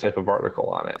has this type of article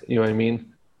on it. You know what I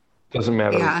mean? Doesn't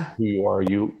matter who you are.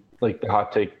 You the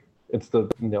hot take. It's the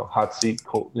hot seat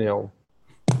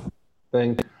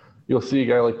thing. You'll see a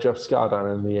guy like Jeff Scott on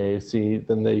in the AAC.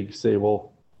 Then they say,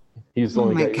 well, he's the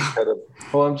only guy who's had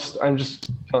I'm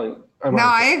just telling. Go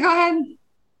ahead.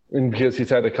 And because he's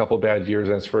had a couple bad years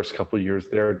in his first couple of years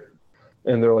there,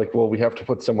 and they're like, well, we have to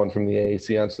put someone from the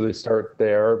AAC on, so they start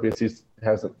there because he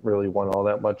hasn't really won all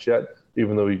that much yet,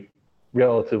 even though he,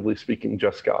 relatively speaking,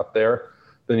 just got there.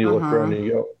 Then you look around and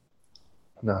you go,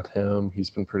 not him. He's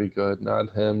been pretty good.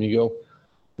 Not him. You go,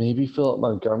 maybe Philip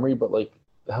Montgomery, but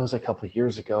that was a couple of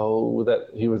years ago that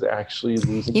he was actually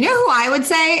losing. You know who I would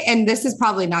say, and this is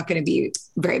probably not going to be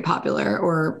very popular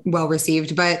or well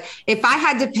received. But if I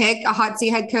had to pick a hot seat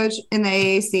head coach in the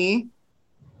AAC,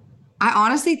 I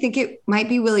honestly think it might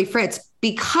be Willie Fritz,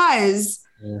 because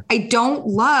I don't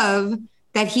love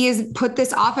that he has put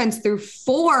this offense through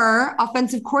 4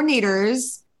 offensive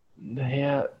coordinators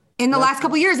in the last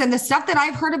couple of years. And the stuff that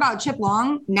I've heard about Chip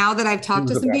Long, now that I've talked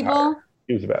to some people,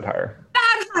 he was a bad hire.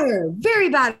 Bad hire, very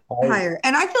bad hire.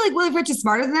 And I feel like Willie Fritz is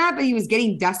smarter than that, but he was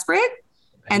getting desperate,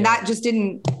 and that just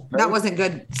wasn't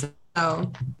good.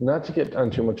 So, not to get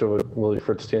on too much of a Willie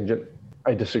Fritz tangent,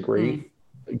 I disagree,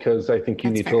 because I think you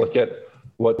need to look at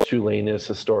what Tulane is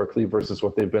historically versus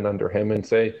what they've been under him and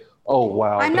say, oh,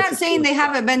 wow. I'm not saying they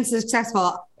haven't been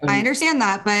successful. I understand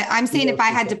that, but I'm saying if I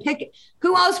had to pick,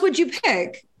 who else would you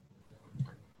pick?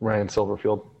 Ryan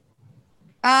Silverfield.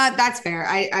 That's fair.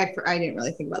 I didn't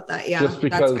really think about that. Yeah, just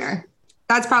because, that's fair.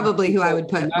 That's probably who I would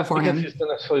put before him. He's not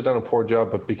necessarily done a poor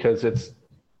job, but because it's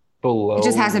below. It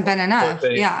just hasn't been enough.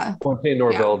 Fontaine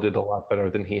Norvell did a lot better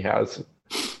than he has.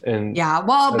 And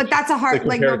but that's a hard,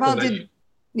 like Norvell did.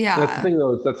 That's the thing,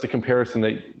 though, is that's the comparison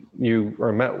that you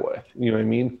are met with. You know what I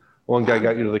mean? One guy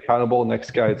got you to the Cotton Bowl,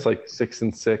 next guy it's like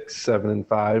 6-6,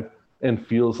 7-5, and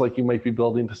feels like you might be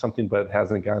building to something, but it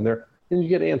hasn't gotten there. And you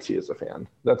get antsy as a fan.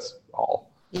 That's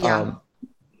all. Yeah.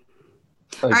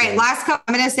 All right, last couple.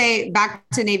 I'm going to say back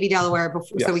to Navy Delaware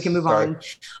so we can move on.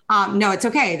 No, it's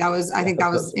okay. I think that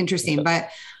was interesting, but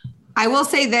I will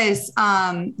say this: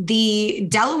 the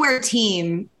Delaware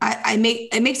team,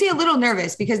 it makes me a little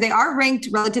nervous because they are ranked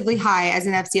relatively high as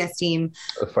an FCS team.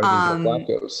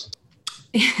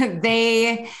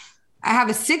 They have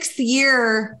a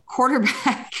 6th-year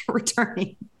quarterback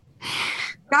returning.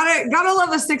 Gotta love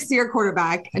a 6th-year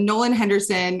quarterback. And Nolan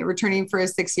Henderson returning for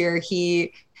his 6th year.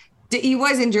 He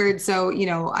was injured, so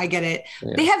I get it.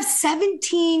 Yeah. They have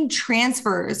 17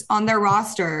 transfers on their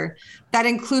roster that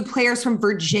include players from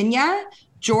Virginia,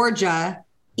 Georgia,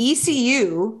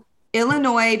 ECU,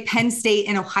 Illinois, Penn State,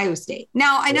 and Ohio State.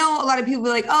 Now, I know a lot of people are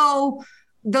like, "Oh,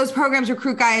 those programs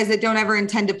recruit guys that don't ever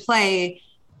intend to play."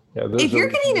 Yeah, if you're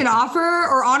getting an offer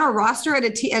or on a roster at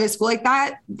a school like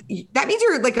that, that means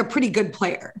you're like a pretty good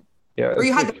player. Yeah, or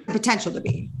you have the potential to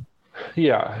be.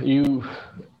 Yeah,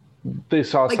 they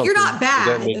saw like you're not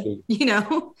bad,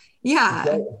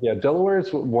 Yeah. Yeah, Delaware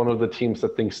is one of the teams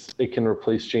that thinks it can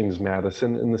replace James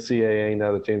Madison in the CAA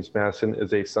now that James Madison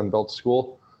is a Sun Belt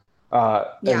school,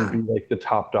 and be like the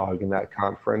top dog in that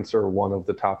conference or one of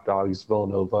the top dogs.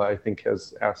 Villanova, I think,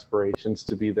 has aspirations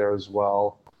to be there as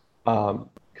well.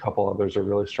 Couple others are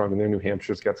really strong in there. New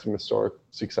Hampshire's got some historic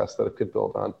success that it could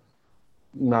build on.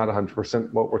 Not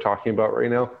 100% what we're talking about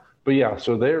right now, but yeah.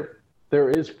 So there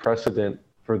is precedent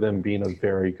for them being a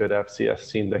very good FCS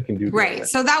team that can do right.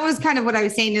 So that was kind of what I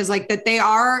was saying is like that they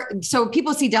are. So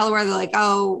people see Delaware, they're like,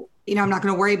 oh, I'm not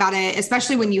going to worry about it,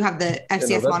 especially when you have the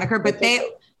FCS moniker. But they're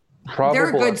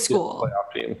a good school.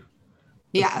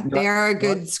 Yeah, they are a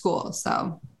good school.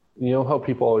 So. You know how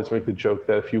people always make the joke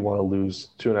that if you want to lose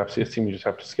to an FCS team, you just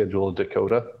have to schedule a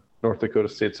Dakota, North Dakota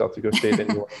State, South Dakota State,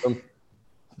 and you want them.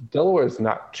 Delaware is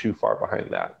not too far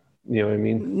behind that. You know what I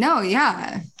mean? No,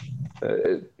 yeah.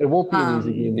 It won't be an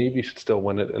easy game. Navy should still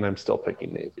win it, and I'm still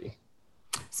picking Navy.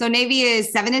 So Navy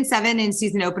is 7-7 in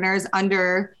season openers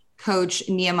under Coach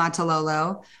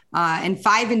Niumatalolo, and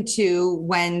 5-2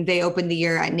 when they opened the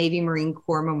year at Navy Marine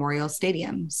Corps Memorial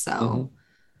Stadium. So.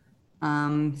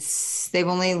 They've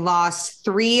only lost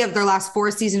 3 of their last 4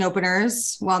 season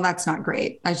openers. Well, that's not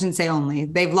great. I shouldn't say only.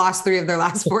 They've lost 3 of their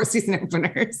last 4 season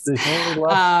openers.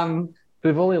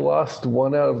 They've only lost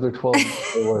 1 out of their 12.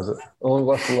 What was it? Only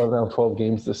lost 11 out of 12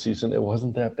 games this season. It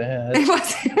wasn't that bad. It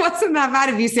wasn't that bad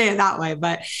if you say it that way.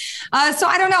 But so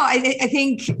I don't know. I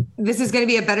think this is going to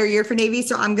be a better year for Navy.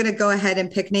 So I'm going to go ahead and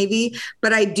pick Navy.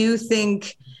 But I do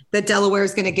think that Delaware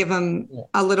is going to give them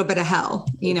a little bit of hell,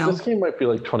 This game might be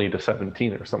like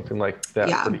 20-17 or something like that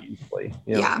pretty easily.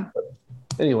 Yeah. But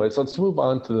anyways, let's move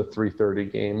on to the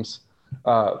 3:30 games.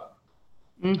 I'm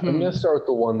going to start with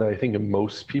the one that I think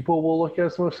most people will look at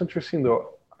as most interesting,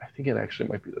 though I think it actually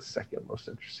might be the second most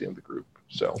interesting of the group.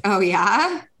 So. Oh,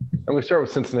 yeah? I'm going to start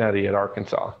with Cincinnati at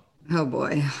Arkansas. Oh,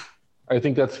 boy. I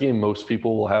think that's the game most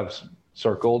people will have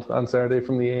circled on Saturday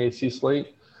from the AAC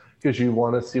slate. Because you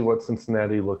want to see what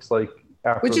Cincinnati looks like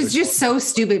after. Which is just so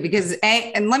stupid because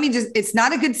it's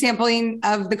not a good sampling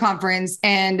of the conference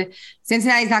and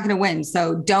Cincinnati's not going to win.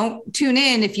 So don't tune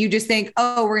in if you just think,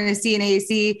 oh, we're going to see an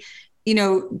AAC,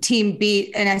 team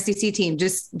beat an SEC team.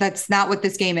 That's not what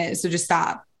this game is. So just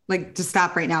stop. Just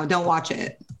stop right now. Don't watch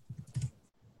it.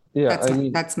 Yeah. That's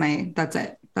it. That's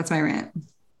my rant.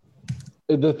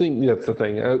 That's the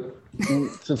thing.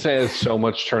 Cincinnati has so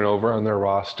much turnover on their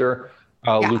roster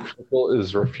Luke Fickell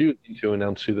is refusing to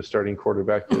announce who the starting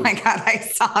quarterback is. Oh my God, I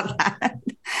saw that.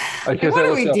 Like, what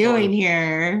are we doing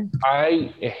here?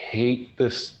 I hate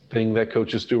this thing that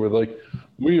coaches do where like,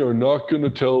 we are not going to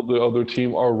tell the other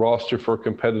team our roster for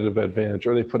competitive advantage,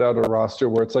 or they put out a roster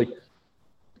where it's like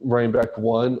running back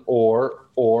one or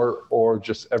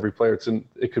just every player.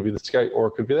 It could be this guy or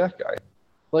it could be that guy.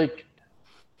 Like,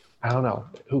 I don't know.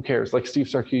 Who cares? Like Steve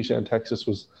Sarkisian in Texas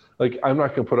was like, I'm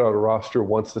not going to put out a roster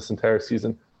once this entire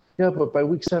season. Yeah, but by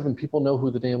week 7, people know who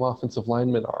the damn offensive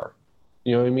linemen are.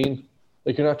 You know what I mean?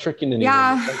 Like, you're not tricking anyone.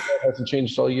 Yeah. That hasn't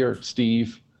changed all year,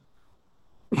 Steve.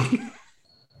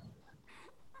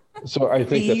 So I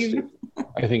think that's stupid.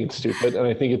 I think it's stupid. And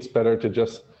I think it's better to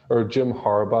just, or Jim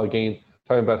Harbaugh again,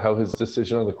 talking about how his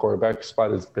decision on the quarterback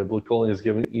spot is biblical and has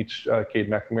given each Cade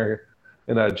McNamara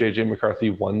and JJ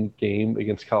McCarthy one game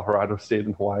against Colorado State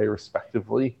and Hawaii,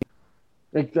 respectively.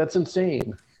 Like, that's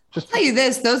insane. I'll tell you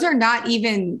this, those are not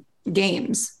even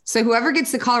games. So whoever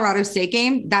gets the Colorado State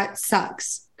game, that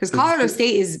sucks because Colorado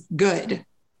State is good.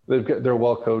 They're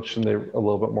well coached and they're a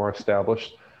little bit more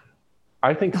established.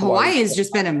 I think Hawaii has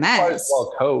just been a mess.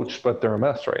 Well coached, but they're a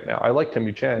mess right now. I like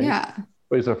Timmy Chang. Yeah.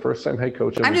 But he's a first-time head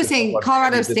coach. I'm just saying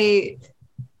Colorado State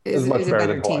is much a better better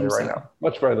than Hawaii team right now.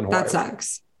 Much better than Hawaii. That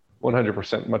sucks.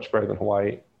 100% much better than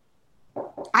Hawaii.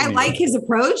 I like his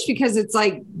approach because it's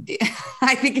like,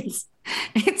 I think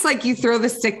it's like you throw the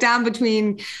stick down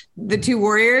between the two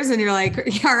warriors and you're like,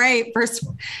 all right, first,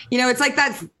 it's like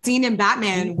that scene in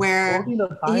Batman where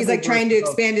he's like trying to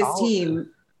expand his team.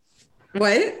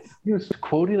 What? He was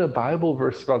quoting a Bible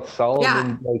verse about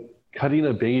Solomon, like cutting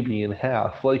a baby in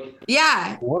half. Like,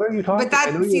 yeah. What are you talking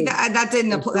about? But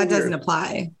that doesn't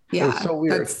apply. Yeah. It was so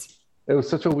weird. It was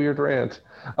such a weird rant.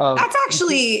 That's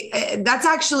actually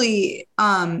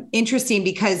interesting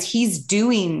because he's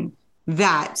doing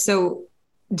that. So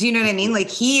do you know what I mean? Like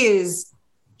he's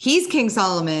King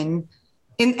Solomon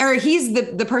or he's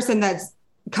the person that's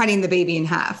cutting the baby in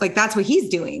half. Like that's what he's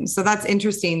doing. So that's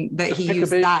interesting that he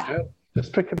used that. Jim.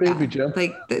 Just pick a baby, Jim.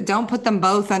 Like don't put them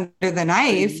both under the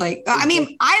knife. Like, I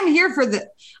mean, I'm here for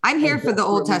the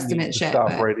Old Testament shit.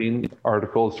 Stop writing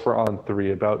articles for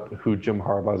On3 about who Jim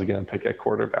Harbaugh is going to pick at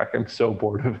quarterback. I'm so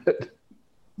bored of it.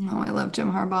 No, I love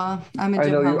Jim Harbaugh. I'm a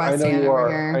Jim Harbaugh fan over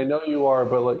here. I know you are,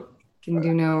 but like, can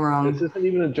do no wrong. This isn't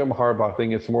even a Jim Harbaugh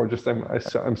thing. It's more just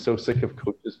I'm so sick of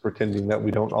coaches pretending that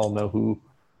we don't all know who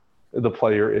the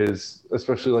player is.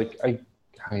 Especially like I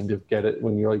kind of get it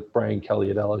when you're like Brian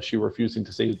Kelly at LSU refusing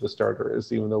to say who the starter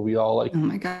is, even though we all like, oh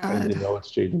my God, kind of know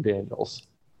it's Jaden Daniels.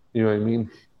 You know what I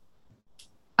mean?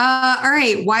 All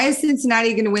right. Why is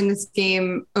Cincinnati going to win this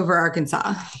game over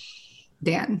Arkansas,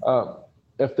 Dan?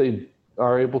 If they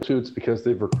are able to, it's because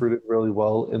they've recruited really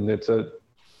well, and it's a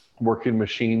working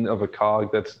machine of a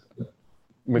cog that's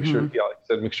mixture. Yeah, like I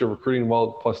said, mixture of recruiting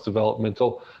well plus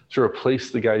developmental to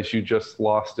replace the guys you just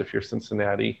lost. If you're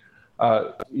Cincinnati,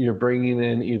 you're bringing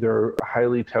in either a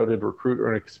highly touted recruit or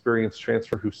an experienced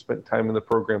transfer who spent time in the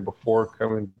program before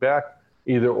coming back.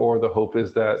 Either or, the hope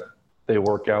is that they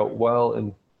work out well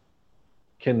and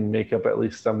can make up at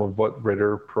least some of what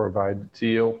Ritter provided to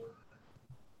you.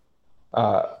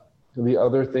 The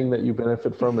other thing that you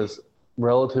benefit from is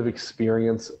relative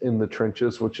experience in the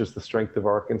trenches, which is the strength of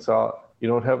Arkansas. You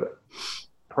don't have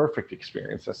perfect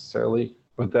experience necessarily,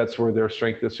 but that's where their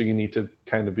strength is. So you need to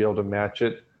kind of be able to match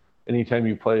it. Anytime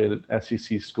you play at an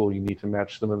SEC school, you need to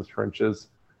match them in the trenches.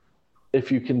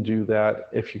 If you can do that,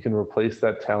 if you can replace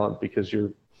that talent because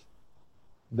you're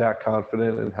that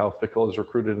confident in how Fickell is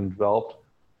recruited and developed,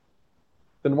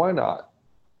 then why not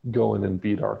go in and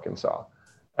beat Arkansas?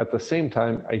 At the same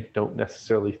time, I don't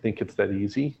necessarily think it's that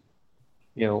easy.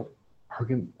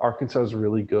 Arkansas is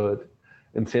really good,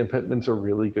 and Sam Pittman's a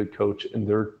really good coach, and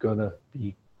they're going to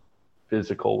be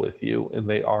physical with you, and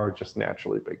they are just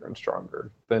naturally bigger and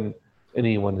stronger than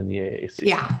anyone in the AAC.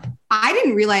 Yeah. I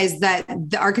didn't realize that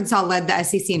the Arkansas led the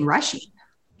SEC in rushing.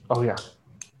 Oh, yeah.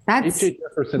 That's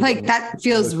like, that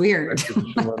feels weird.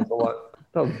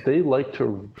 No, they like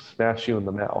to smash you in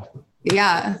the mouth.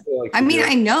 Yeah.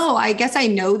 I know. I guess I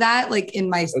know that like in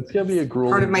my it's gonna be a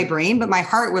part of my brain, but my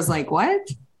heart was like, what?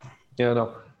 Yeah,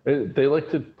 no. They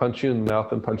like to punch you in the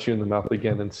mouth and punch you in the mouth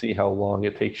again and see how long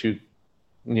it takes you,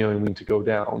 to go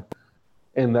down.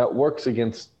 And that works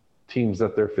against teams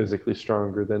that they're physically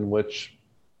stronger than, which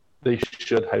they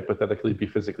should hypothetically be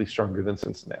physically stronger than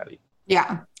Cincinnati.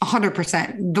 Yeah,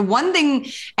 100%. The one thing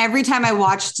every time I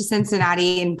watched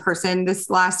Cincinnati in person this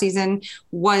last season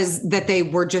was that they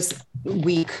were just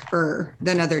weaker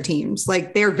than other teams.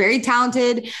 Like they're very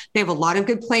talented. They have a lot of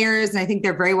good players and I think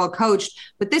they're very well coached,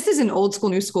 but this is an old school,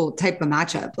 new school type of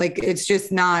matchup. Like it's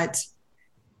just not,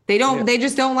 They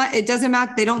just don't it doesn't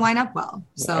matter. They don't line up well.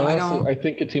 So I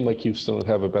think a team like Houston would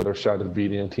have a better shot of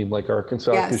beating a team like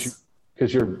Arkansas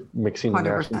because you're mixing 100%.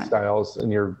 National styles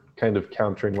and you're kind of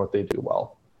countering what they do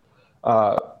well.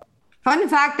 Fun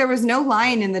fact, there was no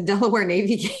line in the Delaware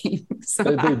Navy game. So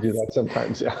they do that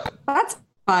sometimes, yeah. That's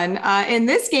fun. In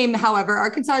this game, however,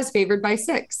 Arkansas is favored by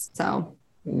 6. So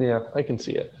yeah, I can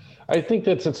see it. I think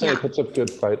that Cincinnati puts up a good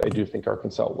fight. I do think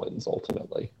Arkansas wins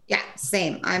ultimately. Yeah,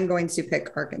 same. I'm going to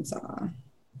pick Arkansas.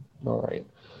 All right.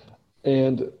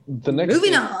 And the next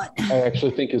moving on, I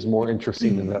actually think is more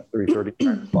interesting than that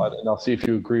 3:30 spot, and I'll see if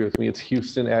you agree with me. It's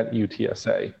Houston at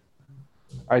UTSA.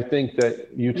 I think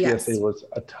that UTSA was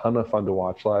a ton of fun to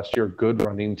watch last year. Good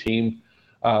running team.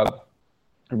 A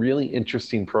really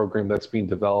interesting program that's being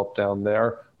developed down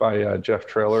there by Jeff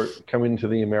Traylor coming to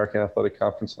the American Athletic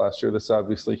Conference last year. This is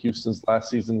obviously Houston's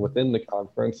last season within the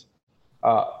conference.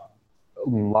 A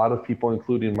lot of people,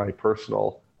 including my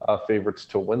personal favorites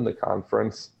to win the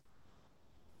conference.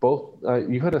 Both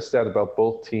you had a stat about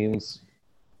both teams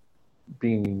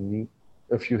being unique.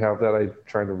 If you have that, I'm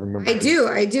trying to remember. I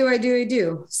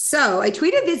do. So I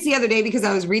tweeted this the other day because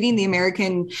I was reading the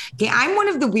American game. I'm one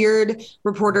of the weird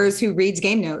reporters who reads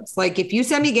game notes. Like if you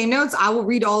send me game notes, I will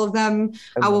read all of them.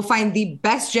 I will find the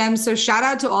best gems. So shout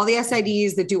out to all the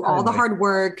SIDs that do all the hard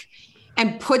work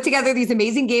and put together these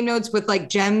amazing game notes with like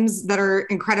gems that are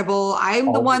incredible.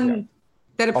 I'm the one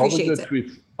that appreciates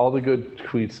it. All the good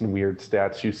tweets and weird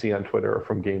stats you see on Twitter are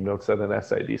from game notes that an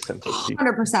SID sent to you.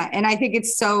 100%. And I think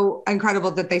it's so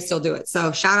incredible that they still do it.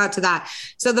 So shout out to that.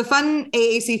 So the fun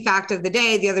AAC fact of the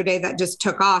day, the other day that just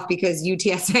took off because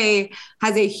UTSA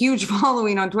has a huge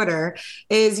following on Twitter,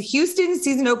 is Houston's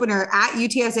season opener at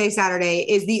UTSA Saturday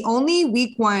is the only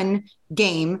week 1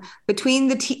 game between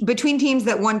teams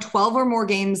that won 12 or more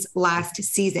games last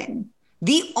season.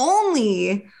 The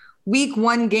only week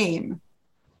 1 game.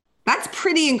 That's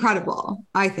pretty incredible,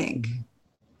 I think.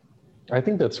 I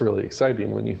think that's really exciting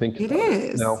when you think it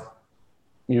is. Now,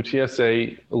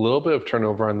 UTSA, a little bit of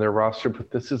turnover on their roster,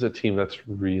 but this is a team that's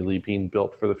really being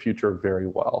built for the future very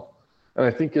well. And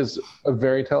I think is a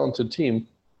very talented team.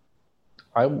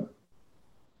 I'm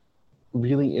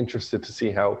really interested to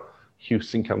see how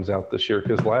Houston comes out this year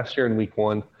because last year in week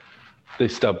 1, they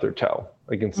stubbed their toe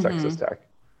against Texas Tech.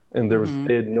 And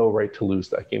they had no right to lose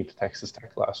that game to Texas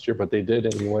Tech last year, but they did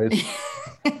anyways.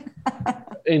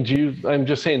 And I'm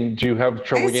just saying, do you have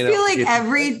trouble getting out? I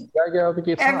feel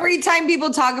like every time people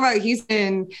talk about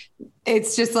Houston,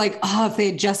 it's just like, oh, if they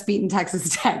had just beaten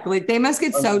Texas Tech, like they must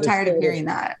get so tired of hearing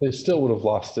that. They still would have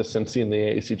lost to Cincy in the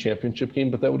AAC championship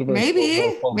game, but that would have been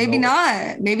maybe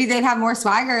not. Maybe they'd have more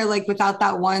swagger, like without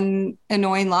that one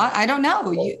annoying lot. I don't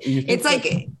know. It's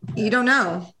like you don't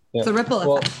know. Yeah. It's a ripple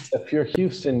effect. If you're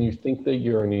Houston, you think that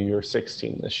you're a New Year's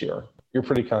 16 this year. You're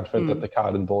pretty confident that the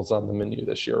Cotton Bowl's on the menu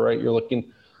this year, right? You're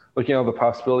looking at all the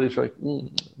possibilities. You're like,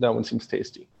 that one seems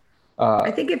tasty.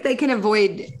 I think if they can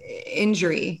avoid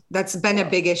injury, that's been a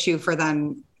big issue for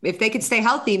them. If they could stay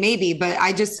healthy, maybe. But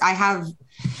I have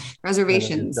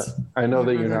reservations. I know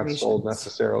that you're not sold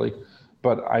necessarily,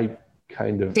 but I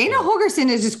kind of. Dana Holgorsen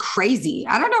is just crazy.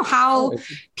 I don't know how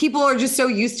people are just so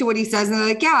used to what he says. And they're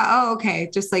like, yeah, oh, okay.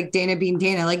 Just like Dana being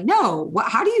Dana. Like, no,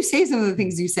 how do you say some of the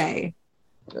things you say?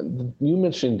 You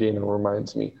mentioned Dana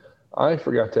reminds me. I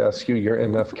forgot to ask you your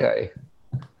MFK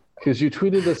because you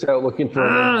tweeted this out looking for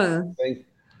an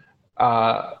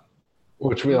MFK,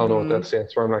 which we all know what that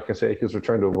stands for. I'm not going to say because we're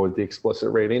trying to avoid the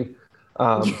explicit rating.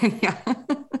 Yeah.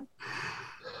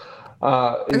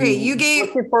 Okay, you gave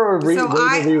looking for a way to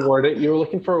reword it. You were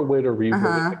looking for a way to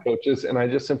reword the coaches, and I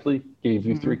just simply gave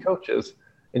you 3 coaches,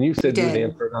 and you said you'd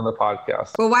answer it on the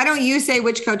podcast. Well, why don't you say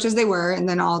which coaches they were, and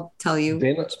then I'll tell you.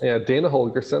 Dana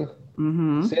Holgorsen,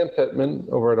 Sam Pittman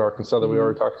over at Arkansas that we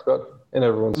already talked about, and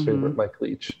everyone's favorite Mike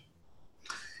Leach.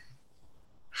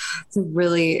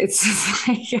 It's just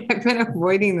like I've been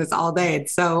avoiding this all day.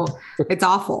 It's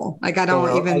awful. Like I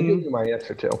don't even. I'll give you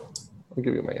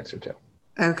my answer too.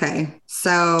 Okay.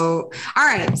 So, all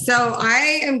right. So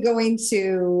I am going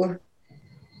to,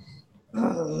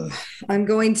 oh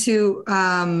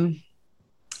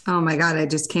my God, I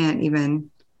just can't even,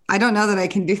 I don't know that I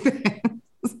can do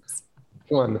this.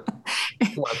 Come on.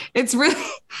 It's really,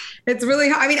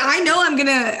 I mean, I know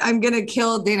I'm going to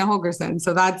kill Dana Holgorsen.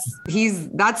 So that's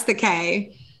the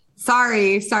K.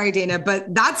 Sorry, Dana,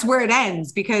 but that's where it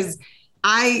ends because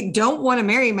I don't want to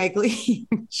marry Mike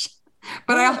Leach.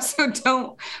 But I also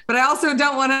don't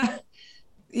want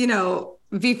to,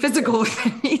 be physical with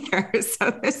him either.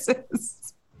 So this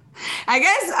is, I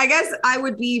guess I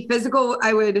would be physical.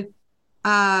 I would,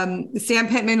 Sam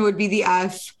Pittman would be the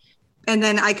F, and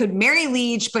then I could marry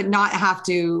Leach, but not have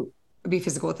to be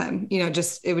physical with him. You know,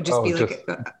 it would just be like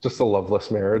just a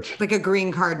loveless marriage, like a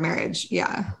green card marriage.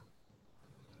 Yeah.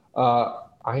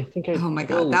 I think oh my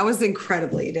God, that was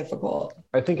incredibly difficult.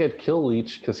 I think I'd kill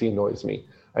Leach because he annoys me.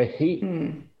 I hate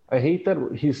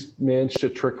that he's managed to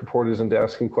trick reporters into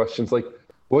asking questions like,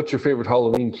 what's your favorite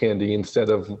Halloween candy, instead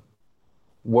of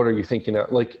what are you thinking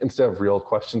of? Like, instead of real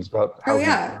questions about how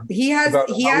he has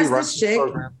this chick.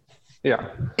 Yeah.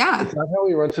 It's not how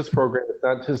he runs his program. It's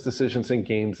not his decisions in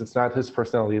games. It's not his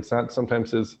personality. It's not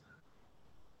sometimes his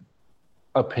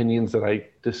opinions that I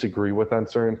disagree with on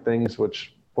certain things,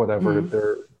 which whatever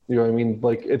they're, you know what I mean?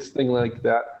 Like, it's things like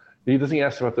that. He doesn't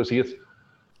ask about those. He gets,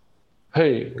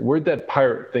 hey, where'd that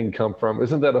pirate thing come from?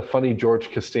 Isn't that a funny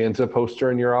George Costanza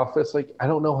poster in your office? Like, I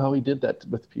don't know how he did that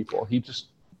with people. He just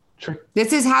tricked.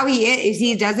 This is how he is.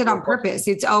 He does it on purpose.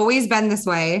 It's always been this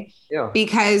way. Yeah.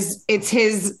 Because it's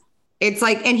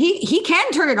like, and he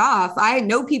can turn it off. I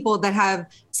know people that have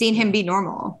seen him be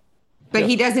normal, but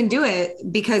he doesn't do it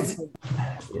because.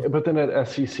 But then at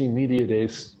SEC Media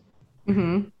Days,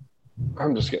 I'm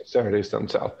just getting Saturdays down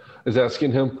south, is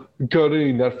asking him, got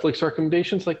any Netflix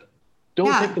recommendations? Like,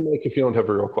 don't take the mic if you don't have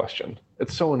a real question.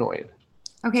 It's so annoying.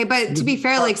 Okay, but to be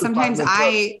fair, like sometimes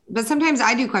I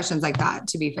do questions like that,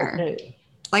 to be fair. Okay.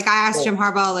 Like I asked Jim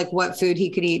Harbaugh like what food he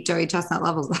could eat Joey Chestnut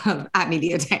levels of at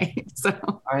Media Day.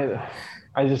 So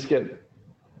I just get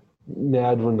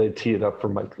mad when they tee it up for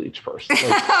Mike Leach first.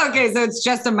 Like, okay, so it's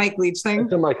just a Mike Leach thing?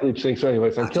 It's a Mike Leach thing. So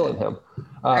anyways, I'm killing him.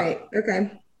 All right,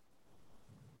 okay.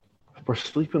 We're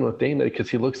sleeping with Dana because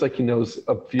he looks like he knows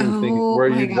a few things where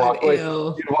you'd walk away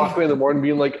in the morning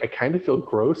being like, I kind of feel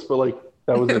gross, but like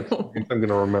that was an experience I'm going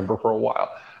to remember for a while.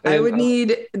 And, I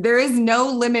would there is no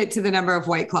limit to the number of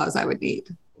White Claws I would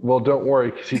need. Well, don't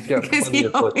worry because he's got plenty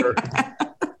of liquor.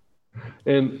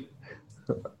 And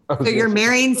so you're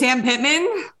marrying Sam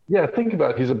Pittman? Yeah, think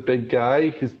about it. He's a big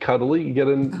guy. He's cuddly. You get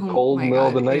in cold middle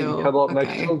of the night, you cuddle up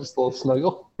next to him, just a little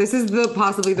snuggle. This is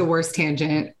possibly the worst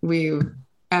tangent we've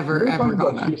ever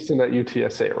gone on. Houston at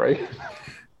UTSA, right?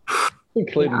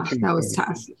 That was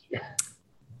tough.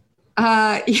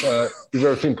 You've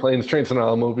ever seen Planes, Trains, and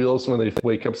Automobiles when they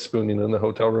wake up spooning in the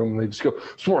hotel room and they just go,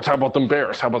 Sports, how about them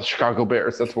Bears? How about the Chicago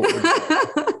Bears? That's what we're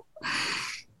doing.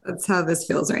 That's how this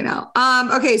feels right now.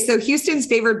 Okay, so Houston's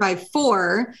favored by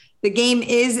 4. The game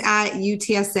is at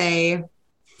UTSA.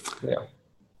 Yeah.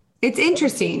 It's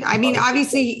interesting. I mean,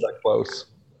 obviously that close.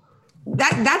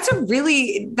 That's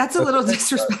a little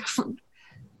disrespectful.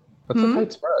 That's a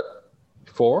tight spread.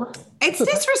 4? It's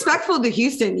disrespectful to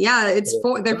Houston. Yeah, it's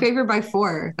 4. They're favored by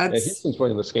 4. Houston's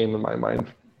winning this game in my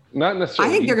mind. Not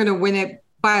necessarily. I think they're going to win it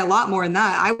by a lot more than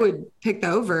that. I would pick the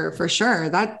over for sure.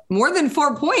 That more than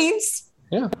 4 points.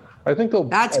 Yeah, I think they'll.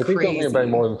 That's crazy. They'll win by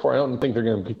more than 4. I don't think they're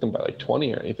going to beat them by like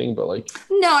 20 or anything, but like.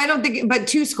 No, I don't think. But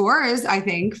 2 scores, I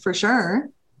think for sure.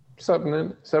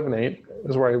 7-8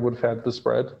 is where I would have had the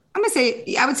spread. I would say,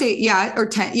 yeah, or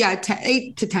 10. Yeah,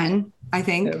 8 to 10, I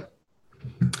think. Yeah.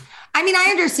 I mean, I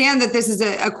understand that this is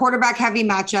a quarterback heavy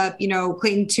matchup, you know,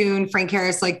 Clayton Tune, Frank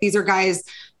Harris, like these are guys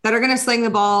that are going to sling the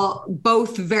ball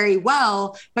both very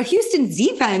well, but Houston's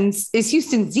defense is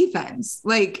Houston's defense.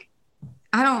 Like,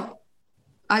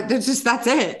 that's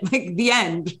it. Like the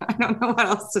end. I don't know what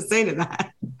else to say to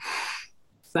that.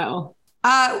 So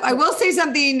I will say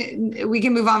something, we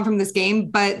can move on from this game,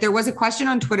 but there was a question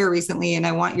on Twitter recently, and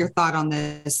I want your thought on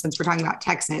this since we're talking about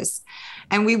Texas.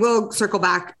 And we will circle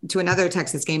back to another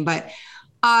Texas game, but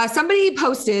somebody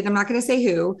posted, I'm not going to say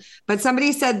who, but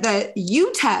somebody said that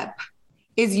UTEP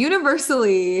is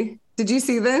universally, did you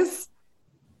see this?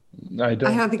 I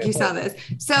don't think you saw this.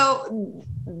 So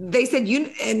they said,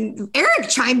 and Eric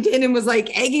chimed in and was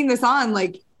like egging this on,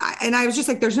 like, and I was just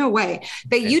like, there's no way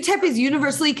that UTEP is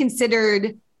universally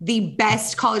considered the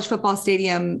best college football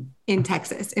stadium in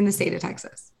Texas, in the state of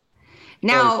Texas.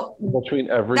 Now,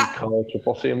 between every college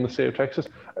football stadium in the state of Texas,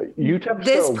 UTEP.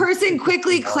 This person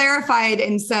quickly clarified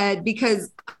and said,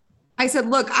 because I said,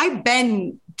 look, I've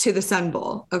been to the Sun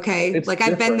Bowl. Okay.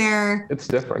 I've been there. It's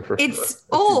different for sure. It's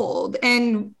old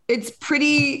and it's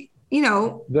pretty, you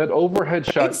know. That overhead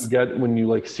shot you get when you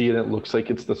like see it, it looks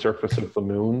like it's the surface of the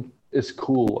moon is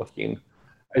cool looking.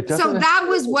 So that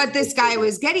was what this guy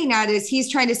was getting at, is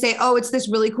he's trying to say, oh, it's this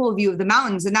really cool view of the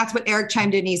mountains. And that's what Eric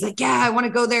chimed in. He's like, yeah, I want to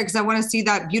go there because I want to see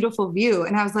that beautiful view.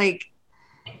 And I was like,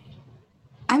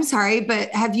 I'm sorry,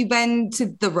 but have you been to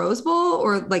the Rose Bowl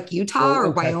or like Utah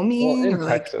or Wyoming or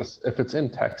Texas? If it's in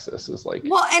Texas, is like.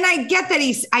 Well, and I get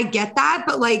that,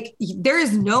 but like there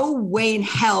is no way in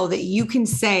hell that you can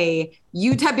say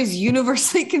UTEP is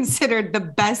universally considered the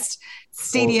best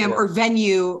stadium or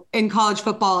venue in college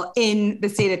football in the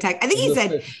state of Texas. I think he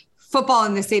said football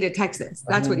in the state of Texas.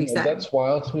 That's what he said. That's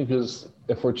wild to me because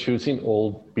if we're choosing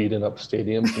old, beaten up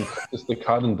stadiums, the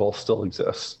Cotton Bowl still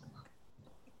exists.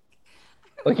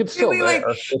 Like it's still there.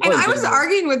 And I was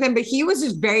arguing with him, but he was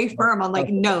just very firm on like,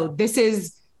 no, this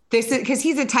is because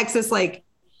he's a Texas like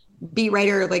beat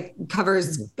writer, like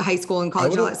covers high school and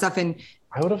college and all that stuff. And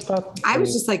I would have thought I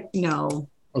was just like, no.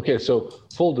 Okay, so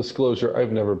full disclosure,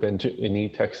 I've never been to any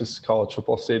Texas college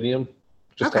football stadium.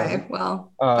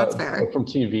 Well, that's fair. From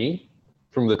TV,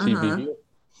 from the TV view.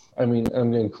 I mean, I'm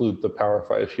going to include the Power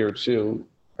 5 here too.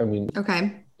 I mean,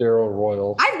 Darrell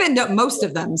Royal. I've been to most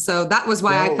of them, so that was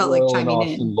why I felt like chiming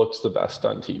in. Looks the best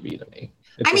on TV to me.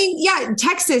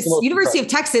 Texas, University of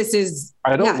Texas is.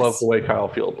 I don't love the way Kyle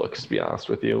Field looks, to be honest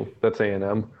with you. That's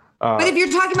A&M. But if you're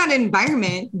talking about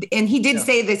environment, and he did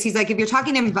say this, he's like, if you're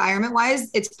talking environment-wise,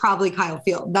 it's probably Kyle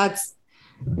Field.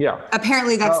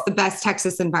 Apparently that's the best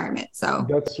Texas environment. So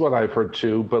that's what I've heard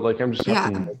too. But like, I'm just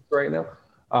talking right now.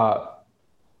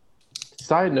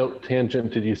 Side note,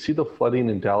 tangent. Did you see the flooding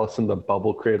in Dallas and the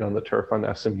bubble created on the turf on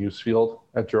SMU's field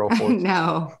at Gerald Ford?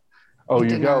 No. Oh,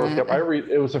 you got to look up.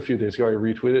 It was a few days ago. I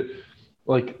retweeted it.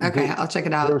 I'll check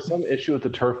it out. There was some issue with the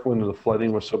turf when the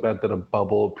flooding was so bad that a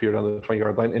bubble appeared on the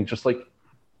 20-yard line, and just like a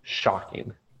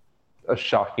shocking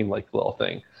like little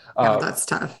thing. That's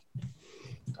tough.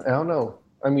 I don't know.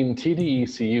 I mean,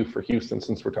 TDECU for Houston,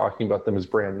 since we're talking about them, is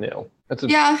brand new. But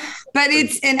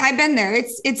and I've been there.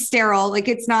 It's sterile. Like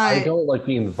it's not. I don't like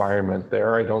the environment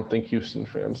there. I don't think Houston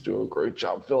fans do a great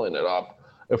job filling it up,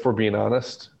 if we're being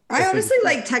honest. I honestly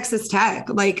like Texas Tech.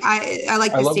 Like I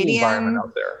like the stadium. The environment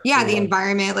out there. Yeah, the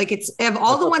environment. Like it's of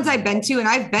all the ones I've been to, and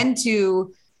I've been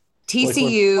to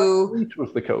TCU. Like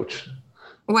was the coach.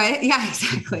 What? Yeah,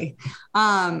 exactly.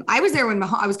 I was there when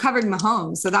I was covering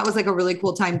Mahomes, so that was like a really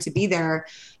cool time to be there.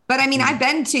 But I mean, I've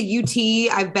been to UT,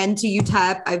 I've been to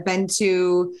UTEP, I've been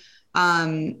to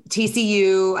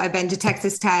TCU, I've been to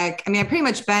Texas Tech. I mean, I've pretty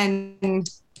much been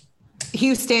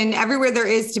Houston, everywhere there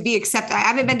is to be, except I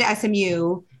haven't been to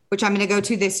SMU, which I'm going to go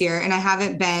to this year, and I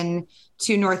haven't been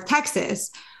to North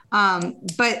Texas.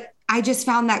 But I just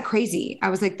found that crazy. I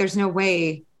was like, there's no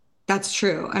way that's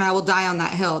true. And I will die on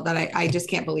that hill that I just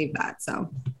can't believe that. So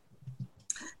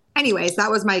anyways, that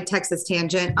was my Texas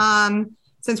tangent.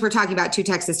 Since we're talking about two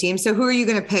Texas teams. So who are you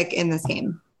going to pick in this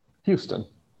game? Houston.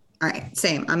 All right.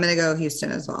 Same. I'm going to go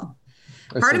Houston as well.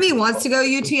 Part of me wants to go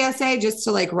UTSA just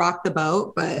to like rock the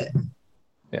boat, but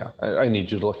yeah, I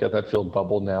need you to look at that field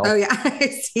bubble now. Oh yeah. I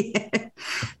see it.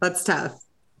 That's tough.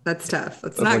 That's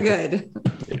not good.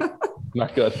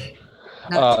 Not good.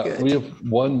 We have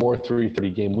one more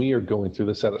 3:30 game. We are going through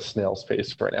this at a snail's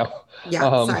pace right now.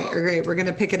 Yeah, sorry. Great. We're going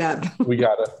to pick it up. We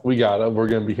gotta. We're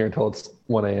going to be here until it's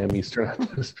 1 a.m. Eastern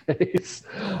at this pace.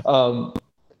 The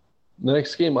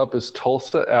next game up is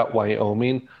Tulsa at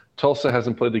Wyoming. Tulsa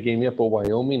hasn't played the game yet, but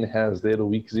Wyoming has. They had a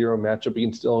week 0 matchup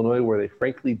against Illinois where they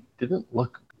frankly didn't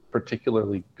look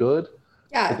particularly good.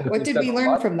 Yeah. What did we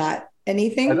learn from that?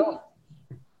 Anything?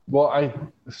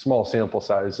 Small sample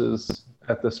sizes.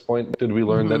 At this point, did we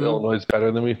learn that Illinois is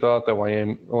better than we thought, that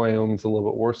Wyoming's a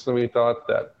little bit worse than we thought,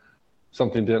 that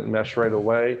something didn't mesh right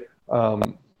away?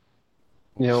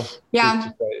 Is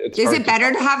it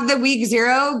better to have the week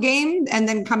 0 game and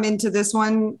then come into this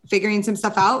one figuring some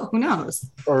stuff out? Who knows?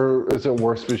 Or is it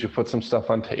worse because you put some stuff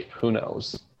on tape? Who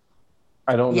knows?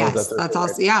 I don't know. Yes, that's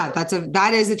also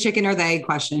that is a chicken or the egg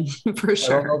question for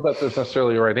sure. I don't know that there's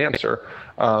necessarily a right answer,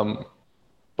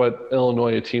 but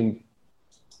Illinois, a team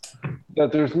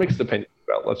that there's mixed opinions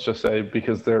about, let's just say,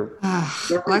 because they're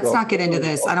let's not get into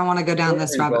this. I don't want to go down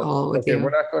this rabbit hole with you. We're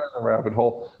not going down the rabbit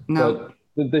hole. No.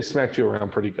 But they smacked you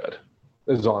around pretty good.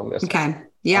 Is all I'm going to say. Okay.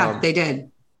 Yeah, they did.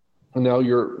 And now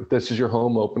this is your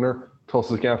home opener.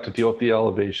 Tulsa's going to have to deal with the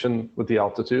elevation, with the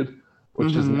altitude,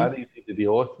 which is not easy to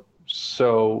deal with.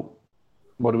 So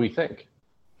what do we think?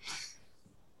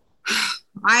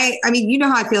 I mean, you know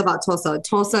how I feel about Tulsa.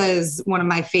 Tulsa is one of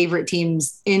my favorite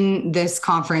teams in this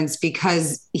conference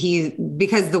because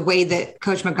the way that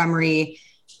Coach Montgomery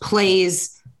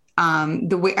plays,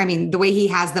 the way he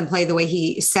has them play, the way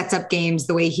he sets up games,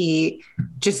 the way he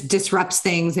just disrupts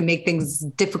things and make things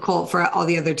difficult for all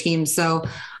the other teams. So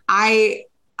I'm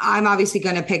obviously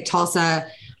going to pick Tulsa.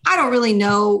 I don't really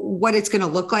know what it's going to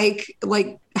look like.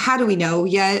 Like, how do we know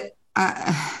yet?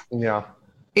 Yeah.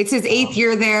 It's his 8th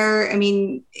year there. I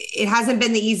mean, it hasn't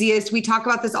been the easiest. We talk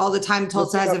about this all the time.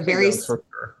 Tulsa has a very... It's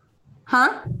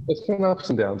been ups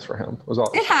and downs for him.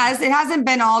 It hasn't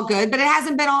been all good, but it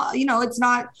hasn't been all, it's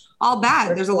not all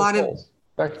bad. There's a lot of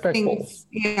things.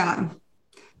 Yeah.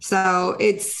 So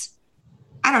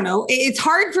I don't know. It's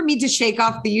hard for me to shake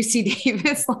off the UC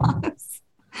Davis loss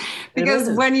because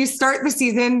when you start the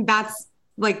season, that's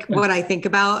like what I think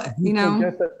about, you know. I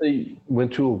guess that they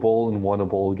went to a bowl and won a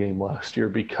bowl game last year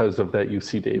because of that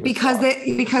UC Davis. Because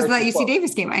of that UC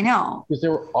Davis game, I know. Because they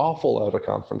were awful out of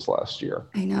conference last year.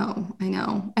 I know.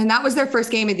 And that was their first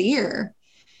game of the year.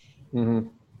 Mm-hmm.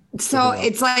 So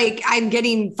it's like I'm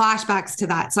getting flashbacks to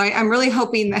that. So I'm really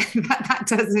hoping that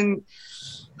doesn't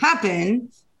happen.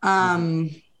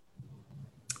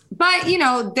 But, you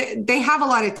know, they have a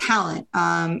lot of talent.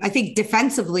 I think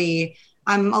defensively,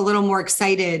 I'm a little more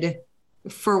excited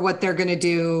for what they're going to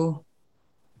do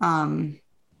than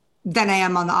I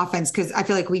am on the offense, because I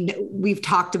feel like we've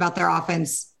talked about their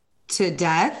offense to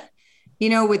death, you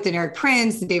know, with Deneric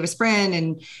Prince and Davis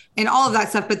Brin and all of that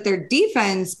stuff. But their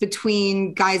defense,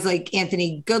 between guys like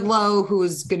Anthony Goodlow, who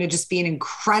is going to just be an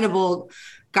incredible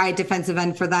guy at defensive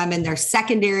end for them, and their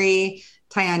secondary,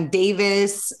 Tyon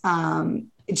Davis,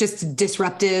 just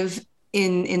disruptive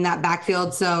in that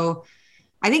backfield. So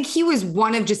I think he was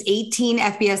one of just 18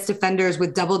 FBS defenders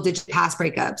with double-digit pass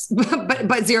breakups,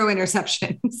 but 0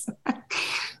 interceptions.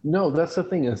 No, that's the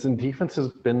thing, is, and defense has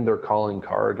been their calling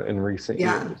card in recent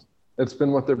years. It's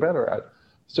been what they're better at.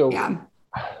 So,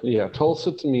 yeah,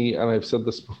 Tulsa to me, and I've said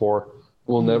this before,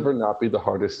 will never not be the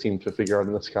hardest team to figure out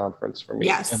in this conference for me.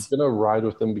 Yes. I'm going to ride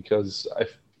with them because I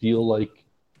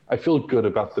feel good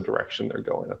about the direction they're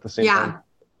going at the same time.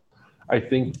 I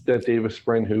think that Davis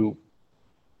Brin, who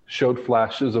showed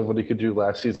flashes of what he could do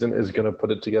last season, is going to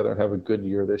put it together and have a good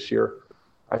year this year.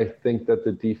 I think that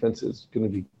the defense is going to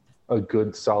be a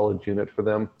good, solid unit for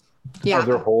them. Yeah. Are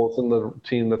there holes in the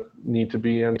team that need to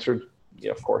be answered?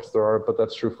 Yeah, of course there are, but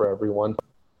that's true for everyone.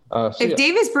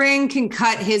 Davis Brin can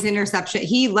cut his interception,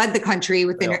 he led the country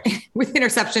with with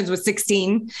interceptions with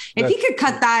 16. If he could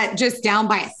cut that just down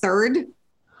by a third,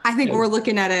 I think we're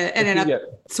looking at an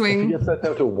upswing. If he gets that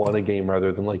down to 1 a game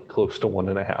rather than like close to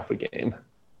 1.5 a game.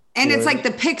 And it's like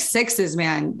the pick sixes,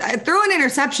 man. Throw an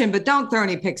interception, but don't throw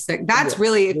any pick six. That's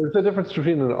really... There's a difference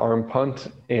between an arm punt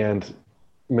and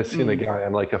missing a guy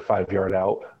on like a 5-yard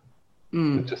out.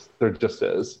 There just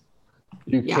is.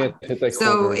 You can't hit that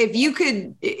corner. So if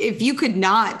you could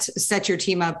not set your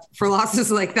team up for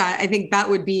losses like that, I think that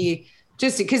would be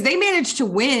just because they managed to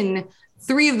win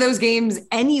 3 of those games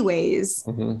anyways,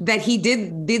 that he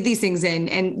did these things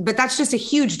in. But that's just a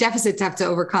huge deficit to have to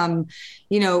overcome.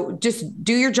 You know, just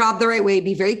do your job the right way,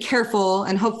 be very careful.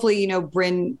 And hopefully, you know,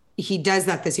 Brin, he does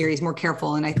that this year. He's more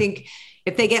careful. And I think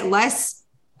if they get less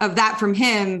of that from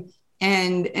him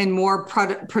and more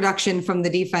production from the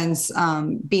defense,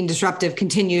 being disruptive,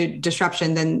 continued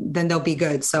disruption, then they'll be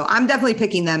good. So I'm definitely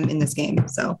picking them in this game.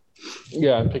 So.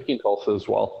 Yeah, I'm picking Tulsa as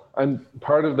well. And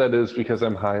part of that is because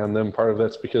I'm high on them. Part of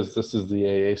that's because this is the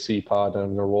AAC pod and I'm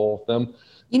going to roll with them.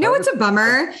 You know what's a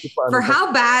bummer? For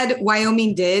how bad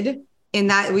Wyoming did in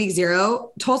that week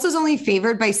 0, Tulsa's only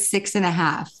favored by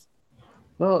 6.5.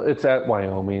 Well, it's at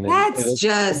Wyoming. That's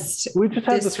just... We just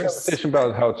had this conversation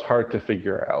about how it's hard to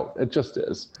figure out. It just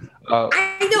is.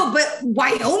 I know, but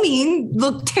Wyoming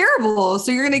looked terrible.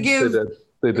 So you're going to give...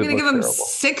 You're going to give them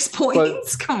 6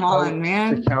 points? But, come on,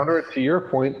 man. To counter it to your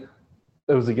point,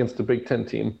 it was against a Big Ten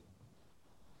team.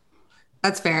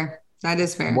 That's fair. That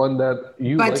is fair. One that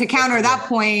you. But to counter that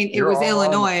point, it was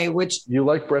Illinois, which you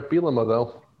like Brett Bielema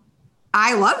though.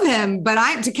 I love him,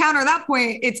 but to counter that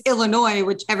point, it's Illinois,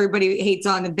 which everybody hates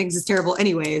on and thinks is terrible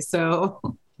anyway. So.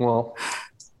 Well.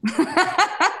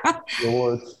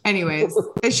 Anyways,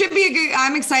 it should be a good.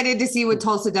 I'm excited to see what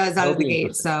Tulsa does out of the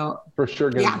gate. So for sure,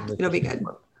 it'll be good.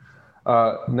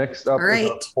 Next up, is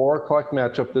a 4:00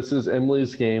 matchup. This is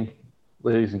Emily's game,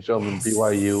 ladies and gentlemen.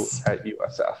 BYU at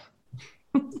USF.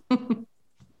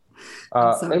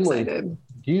 So Emily, excited.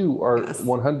 you are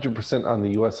 100% on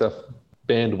the USF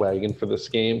bandwagon for this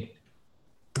game.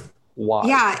 Why?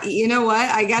 Yeah, you know what?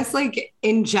 I guess like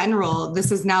in general, this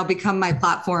has now become my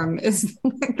platform is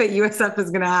that USF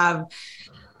is going to have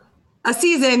a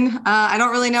season. I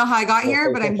don't really know how I got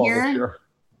here, but I'm here.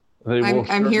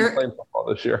 I'm here. Playing football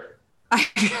this year.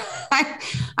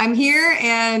 I'm here,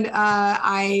 and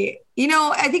I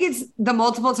think it's the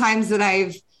multiple times that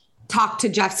I've talked to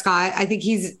Jeff Scott. I think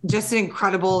he's just an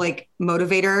incredible like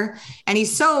motivator, and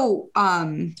he's so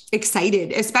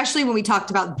excited, especially when we talked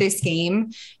about this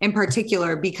game in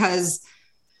particular, because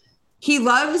he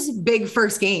loves big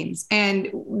first games. And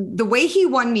the way he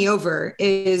won me over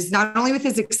is not only with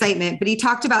his excitement, but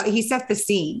he set the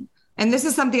scene. And this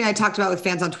is something I talked about with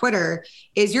fans on Twitter,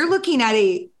 is you're looking at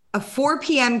a 4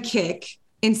 p.m. kick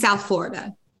in South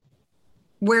Florida,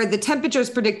 where the temperature is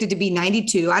predicted to be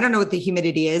 92. I don't know what the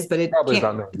humidity is, but it probably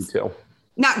about 92.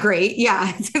 Not great.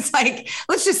 Yeah. It's like,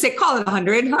 let's just call it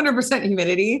 100%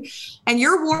 humidity. And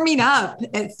you're warming up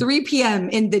at 3 p.m.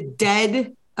 in the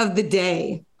dead of the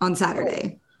day on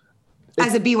Saturday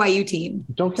as a BYU team.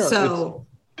 Don't care. So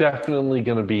it's definitely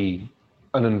going to be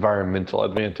an environmental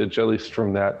advantage, at least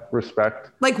from that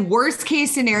respect. Like worst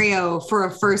case scenario for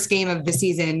a first game of the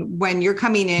season, when you're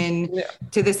coming in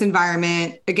to this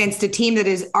environment against a team that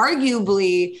is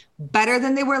arguably better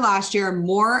than they were last year,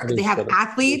 they have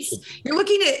athletes. You're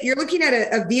looking at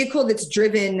a vehicle that's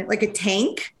driven like a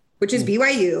tank, which is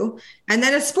BYU, and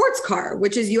then a sports car,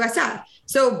 which is USF.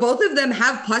 So both of them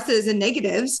have pluses and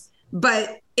negatives,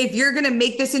 but if you're going to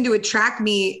make this into a track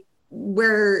meet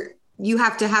where you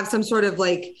have to have some sort of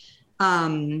like,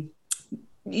 you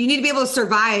need to be able to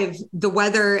survive the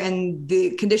weather and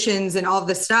the conditions and all of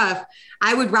this stuff.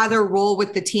 I would rather roll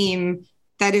with the team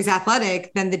that is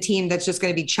athletic than the team that's just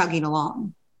going to be chugging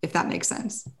along, if that makes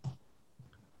sense.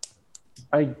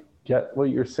 I get what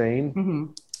you're saying.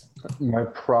 Mm-hmm. My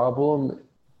problem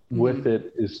with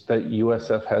it is that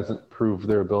USF hasn't proved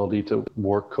their ability to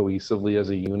work cohesively as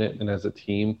a unit and as a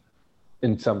team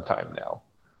in some time now.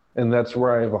 And that's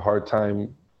where I have a hard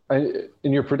time. And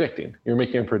you're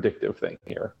making a predictive thing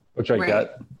here, which I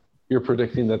get. You're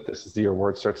predicting that this is the year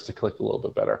where it starts to click a little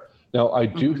bit better. Now, I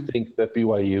do think that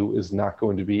BYU is not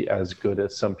going to be as good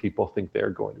as some people think they're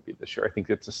going to be this year. I think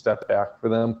it's a step back for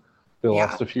them. They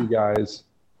lost a few guys.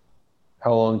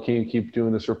 How long can you keep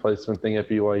doing this replacement thing at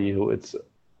BYU? It's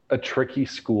a tricky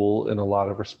school in a lot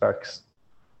of respects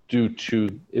due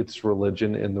to its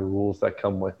religion and the rules that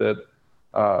come with it.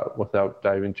 Without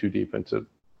diving too deep into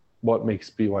what makes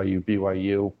BYU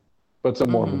BYU, but it's a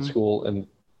Mormon school, and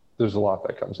there's a lot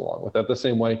that comes along with that. The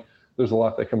same way there's a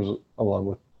lot that comes along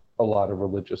with a lot of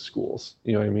religious schools.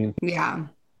 You know what I mean? Yeah.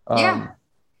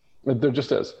 There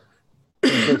just is.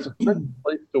 There's a certain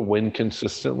place to win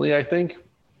consistently, I think.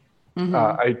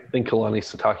 I think Kalani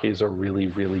Sitake is a really,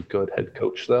 really good head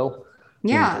coach, though.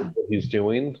 Yeah. What he's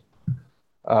doing.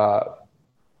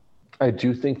 I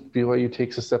do think BYU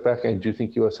takes a step back. I do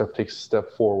think USF takes a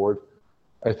step forward.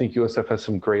 I think USF has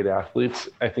some great athletes.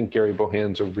 I think Gary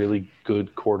Bohan's a really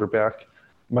good quarterback.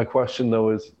 My question,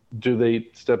 though, is do they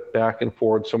step back and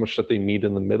forward so much that they meet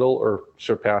in the middle or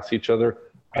surpass each other?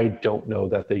 I don't know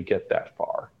that they get that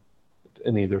far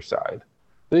in either side.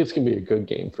 I think it's going to be a good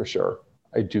game for sure.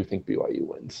 I do think BYU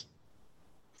wins.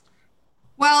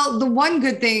 Well, the one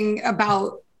good thing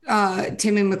about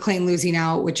Timmy McClain losing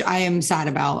out, which I am sad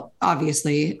about,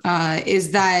 obviously,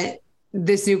 is that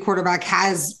this new quarterback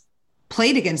has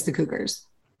played against the Cougars.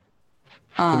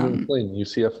 Timmy McClain,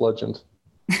 UCF legend.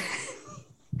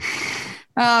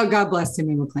 Oh, God bless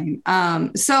Timmy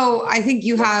McClain. So I think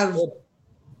you have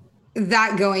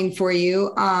that going for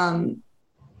you. And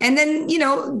then,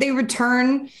 they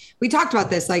return. We talked about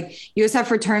this, like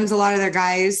USF returns a lot of their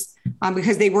guys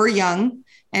because they were young.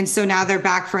 And so now they're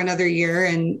back for another year.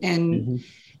 And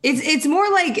it's more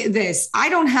like this. I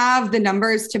don't have the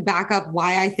numbers to back up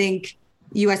why I think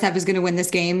USF is going to win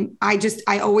this game. I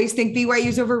always think BYU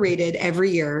is overrated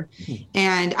every year.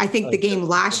 And I think the game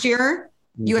last year,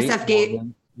 USF gave.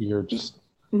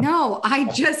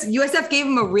 USF gave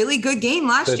them a really good game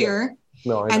last year.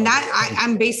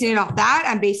 I'm basing it off that.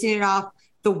 I'm basing it off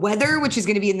the weather, which is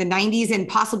going to be in the 90s and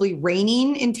possibly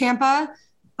raining in Tampa.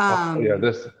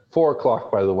 This 4:00,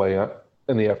 by the way,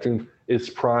 in the afternoon is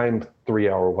prime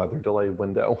 3-hour weather delay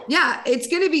window. Yeah, it's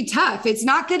going to be tough. It's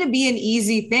not going to be an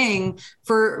easy thing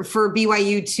for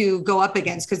BYU to go up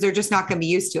against because they're just not going to be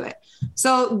used to it.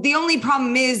 So the only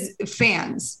problem is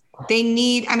fans. They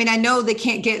need, I know they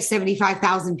can't get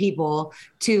 75,000 people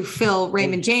to fill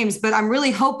Raymond James, but I'm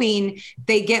really hoping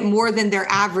they get more than their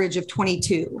average of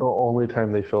 22. The only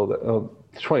time they fill that,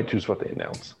 22 is what they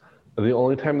announced. The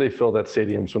only time they fill that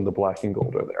stadium is when the black and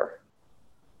gold are there.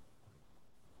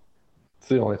 It's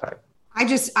the only time.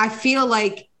 I feel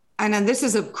like, and this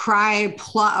is a ploy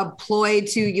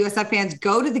to USF fans,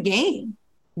 go to the game.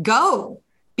 Go.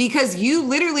 Because you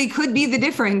literally could be the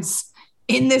difference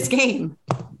in this game.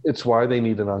 It's why they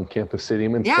need an on-campus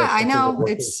stadium. And I know.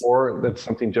 That's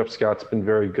something Jeff Scott's been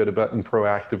very good about and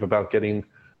proactive about getting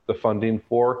the funding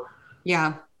for.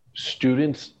 Yeah.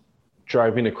 Students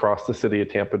driving across the city of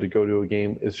Tampa to go to a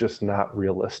game is just not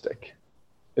realistic.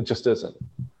 It just isn't.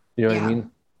 You know what I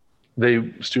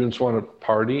mean? Students want to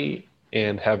party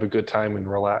and have a good time and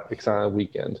relax on a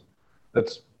weekend.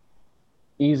 That's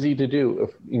easy to do.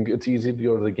 It's easy to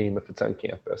go to the game if it's on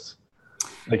campus.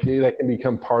 Like that can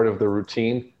become part of the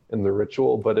routine and the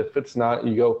ritual. But if it's not,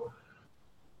 you go,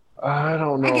 I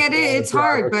don't know. I get it. It's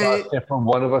hard, but if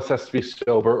one of us has to be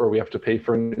sober or we have to pay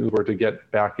for an Uber to get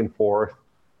back and forth.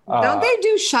 Don't they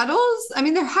do shuttles?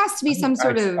 There has to be some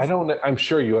sort of. I don't know. I'm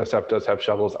sure USF does have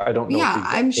shuttles. I don't know. Yeah,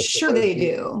 I'm sure they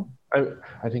do. I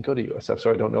didn't go to USF,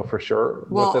 so I don't know for sure.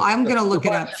 Well, I'm going to look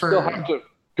it up for.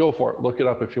 go for it. Look it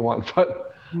up if you want.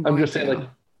 But I'm just saying, like,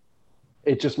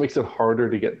 it just makes it harder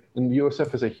to get. And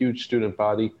USF is a huge student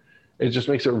body. It just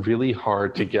makes it really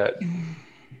hard to get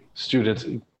students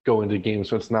go into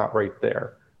games when it's not right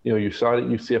there. You know, you saw it at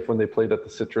UCF when they played at the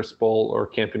Citrus Bowl or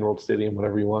Camping World Stadium,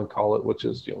 whatever you want to call it, which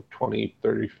is, 20,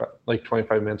 35, like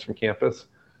 25 minutes from campus.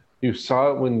 You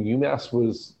saw it when UMass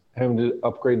was having to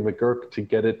upgrade McGurk to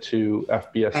get it to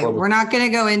FBS level. We're not going to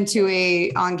go into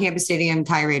a on-campus stadium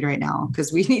tirade right now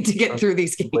because we need to get through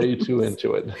these games. Way too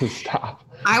into it. Stop.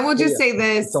 I will just say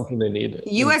this. It's something they need.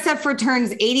 USF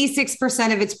returns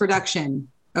 86% of its production.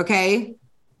 Okay.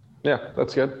 Yeah,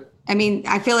 that's good. I mean,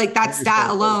 I feel like that stat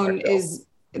alone is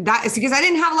because I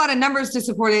didn't have a lot of numbers to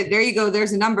support it. There you go.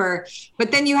 There's a number.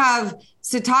 But then you have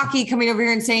Sataki coming over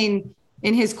here and saying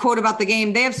in his quote about the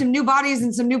game, they have some new bodies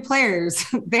and some new players.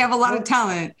 They have a lot of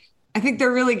talent. I think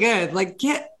they're really good. Like,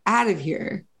 get out of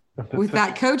here with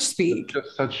that coach speak. It's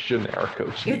just such generic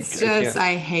coach speak. It's just,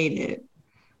 I hate it.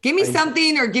 Give me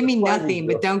something or give me nothing,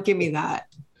 but don't give me that.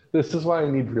 This is why I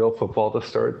need real football to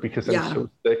start, because I'm so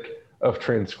sick of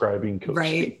transcribing coach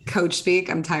speak. Coach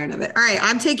speak. I'm tired of it. All right.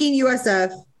 I'm taking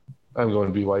USF. I'm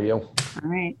going to BYU. All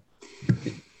right.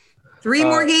 3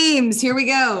 more games. Here we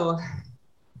go.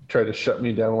 Try to shut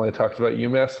me down when I talked about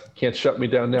UMass. Can't shut me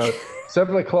down now.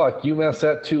 7 o'clock, UMass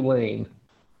at Tulane.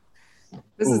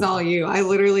 This is all you. I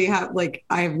literally have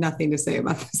I have nothing to say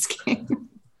about this game.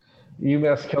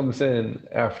 UMass comes in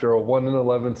after a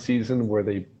 1-11 season where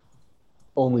they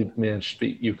only managed to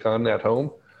beat UConn at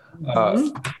home.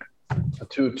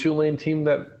 To a Tulane team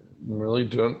that really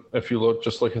didn't, if you look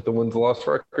at the wins-loss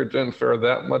record, didn't fare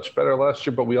that much better last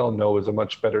year, but we all know is a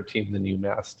much better team than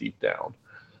UMass deep down.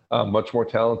 Much more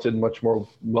talented, much more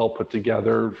well put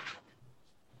together,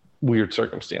 weird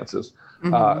circumstances.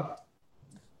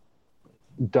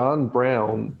 Don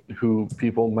Brown, who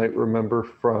people might remember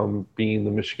from being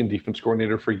the Michigan defense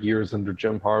coordinator for years under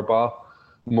Jim Harbaugh,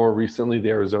 more recently the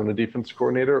Arizona defense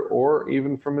coordinator, or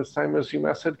even from his time as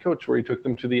UMass head coach, where he took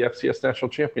them to the FCS National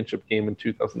Championship game in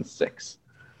 2006,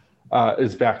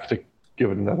 is back to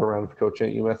give it another round of coaching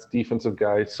at UMass. Defensive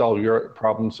guy, solve your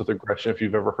problems with aggression. If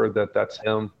you've ever heard that, that's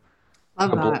him.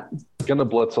 Love that. Gonna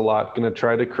blitz a lot, gonna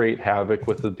try to create havoc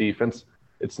with the defense.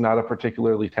 It's not a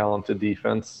particularly talented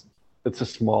defense. It's a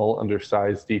small,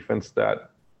 undersized defense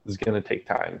that is gonna take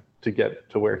time to get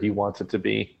to where he wants it to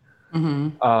be.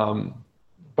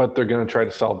 But they're gonna try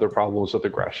to solve their problems with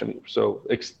aggression. So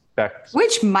expect,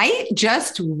 which might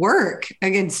just work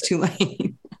against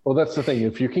Tulane. Well, that's the thing.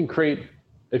 If you can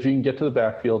get to the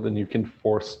backfield and you can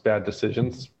force bad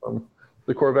decisions from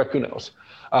the quarterback, who knows?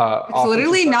 It's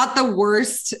literally not the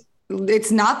worst.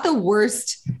 It's not the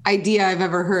worst idea I've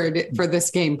ever heard for this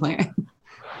game plan.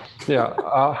 Yeah.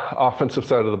 Offensive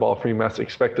side of the ball for UMass,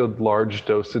 expected large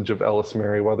dosage of Ellis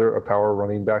Merriweather, a power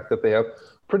running back that they have.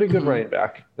 Pretty good running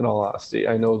back, in all honesty.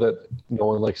 I know that no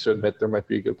one likes to admit there might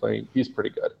be a good player. He's pretty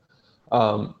good.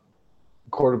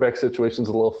 Quarterback situation's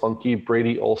a little funky.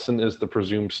 Brady Olson is the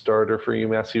presumed starter for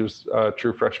UMass. He was a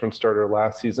true freshman starter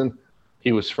last season.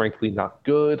 He was frankly not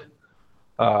good.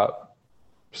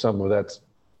 Some of that's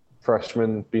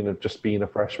freshman being a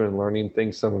freshman and learning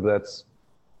things. Some of that's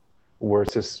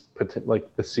where's his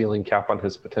the ceiling cap on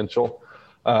his potential.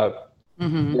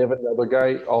 They have another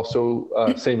guy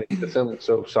also same as him,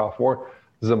 so sophomore.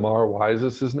 Zamar Wise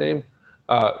is his name.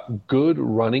 Good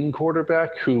running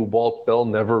quarterback who Walt Bell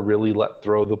never really let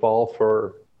throw the ball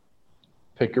for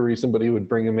pick a reason, but he would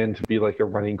bring him in to be like a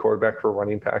running quarterback for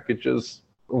running packages,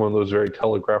 one of those very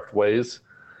telegraphed ways.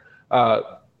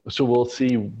 So we'll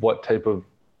see what type of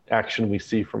action we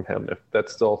see from him, if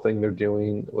that's still a thing they're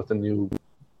doing with a new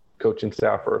coaching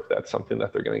staff, or if that's something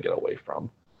that they're going to get away from.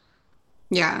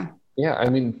 Yeah. Yeah, I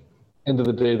mean, end of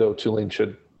the day, though, Tulane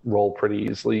should roll pretty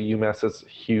easily. UMass has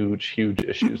huge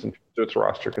issues in its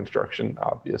roster construction.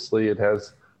 Obviously, it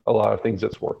has a lot of things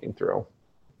it's working through.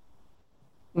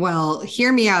 Well,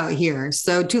 hear me out here.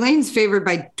 So Tulane's favored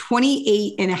by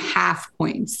 28.5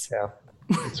 points. Yeah,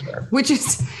 that's fair. Which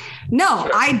is,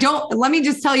 I don't. Let me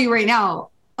just tell you right now.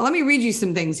 Let me read you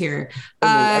some things here.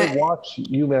 I watch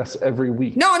UMass every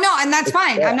week. No, and that's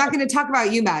fine. Yeah. I'm not going to talk about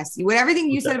UMass.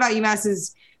 Everything you said about UMass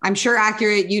is, I'm sure,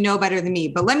 accurate. You know better than me.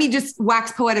 But let me just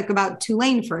wax poetic about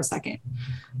Tulane for a second.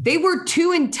 They were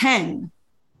 2-10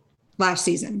 last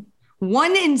season,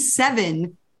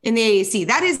 1-7 in the AAC.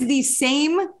 That is the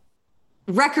same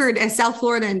record as South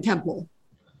Florida and Temple.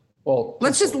 Well,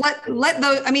 let's just let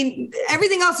those. I mean,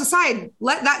 everything else aside,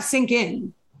 let that sink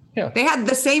in. Yeah, they had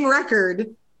the same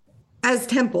record as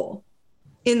Temple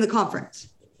in the conference.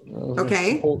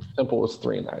 Okay. Temple was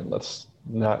 3-9.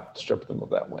 not strip them of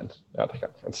that win out of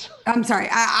conference. I'm sorry.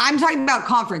 I'm talking about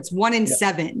conference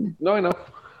 1-7. No, I know.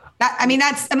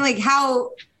 I'm like, how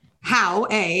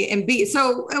A and B.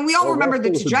 So, and we all remember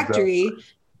the trajectory.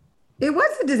 It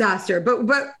was a disaster, but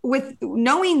with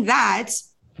knowing that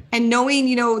and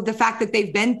knowing, the fact that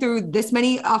they've been through this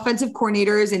many offensive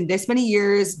coordinators in this many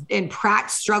years, and Pratt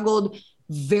struggled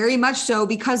very much so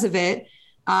because of it.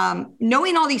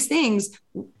 Knowing all these things,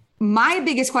 my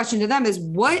biggest question to them is,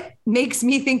 what makes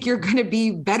me think you're going to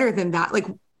be better than that? Like,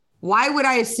 why would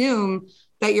I assume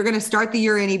that you're going to start the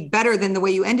year any better than the way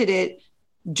you ended it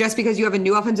just because you have a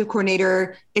new offensive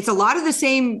coordinator? It's a lot of the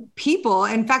same people.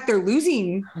 In fact, they're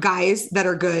losing guys that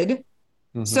are good.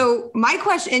 Mm-hmm. So my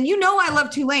question, and I love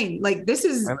Tulane. Like, this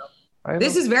is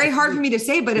very hard for me to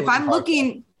say, but if I'm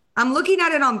looking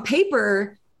at it on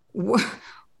paper,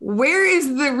 where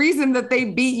is the reason that they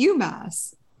beat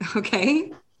UMass?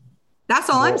 Okay. That's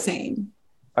all I'm saying.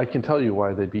 I can tell you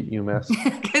why they beat UMass.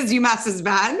 Because UMass is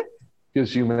bad?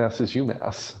 Because UMass is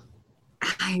UMass.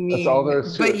 I mean, that's all there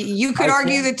is to it. You could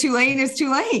argue that Tulane is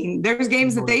Tulane. There's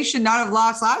games that they should not have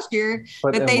lost last year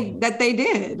that they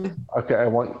did. Okay, I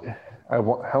want.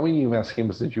 How many UMass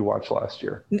games did you watch last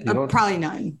year? Probably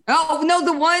none. Oh no,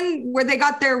 the one where they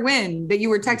got their win that you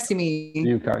were texting me.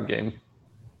 The UConn game.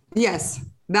 Yes,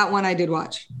 that one I did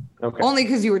watch. Okay. Only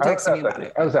because you were texting me about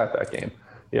it. I was at that game.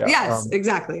 Yeah. Yes,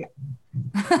 exactly.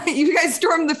 You guys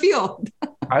stormed the field.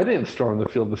 I didn't storm the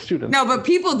field. The students. No, but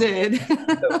people did.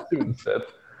 The students did.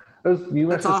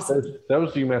 That's awesome. That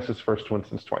was UMass's first win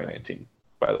since 2019.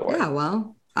 By the way. Yeah.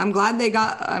 Well, I'm glad they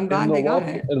got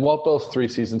it. In Walt Bell's 3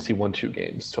 seasons, he won 2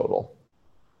 games total.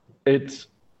 It's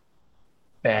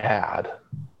bad.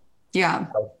 Yeah.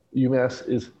 UMass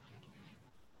is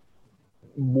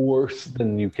worse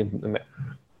than you can imagine.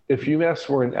 If UMass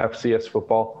were in FCS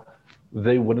football,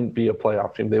 they wouldn't be a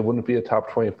playoff team. They wouldn't be a top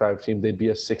 25 team. They'd be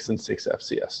a 6-6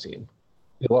 FCS team.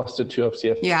 They lost to 2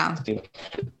 FCS teams.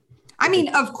 I mean,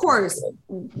 of course,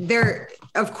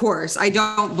 I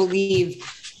don't believe,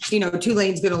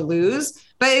 Tulane's going to lose,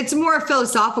 but it's more a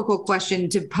philosophical question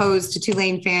to pose to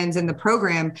Tulane fans in the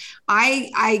program.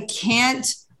 I can't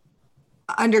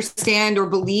understand or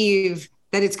believe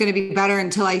that it's going to be better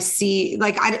until I see,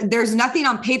 there's nothing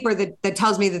on paper that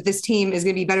tells me that this team is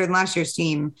going to be better than last year's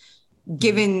team,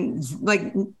 given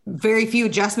very few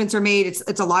adjustments are made.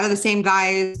 It's a lot of the same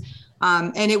guys.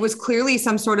 And it was clearly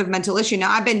some sort of mental issue.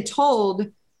 Now, I've been told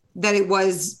that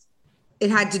it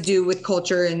had to do with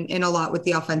culture and a lot with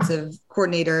the offensive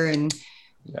coordinator and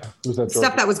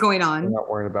stuff that was going on. I'm not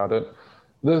worried about it.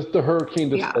 The hurricane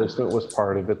displacement was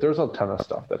part of it. There's a ton of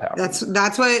stuff that happened.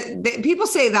 That's what people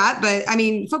say that, but I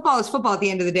mean, football is football at the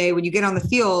end of the day. When you get on the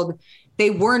field, they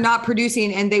were not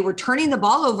producing and they were turning the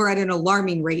ball over at an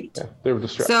alarming rate. Yeah, they were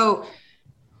distracted.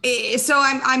 So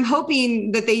I'm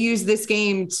hoping that they use this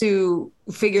game to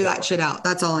figure that shit out.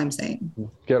 That's all I'm saying.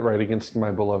 Get right against my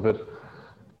beloved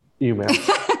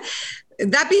UMass.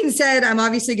 That being said, I'm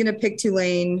obviously going to pick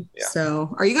Tulane. Yeah.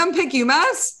 So are you going to pick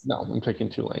UMass? No, I'm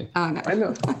picking Tulane. Oh, no.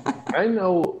 I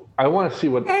know. I want to see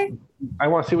what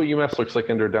UMass looks like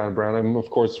under Don Brown. I'm of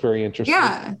course very interested.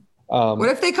 Yeah. What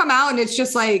if they come out and it's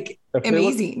just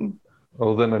amazing?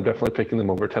 Then I'm definitely picking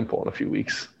them over Temple in a few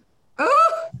weeks.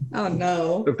 Oh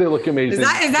no. If they look amazing. Is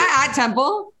that at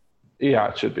Temple? Yeah,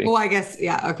 it should be. Well, I guess.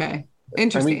 Yeah. Okay.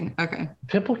 Interesting. Okay.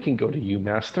 Temple can go to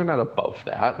UMass. They're not above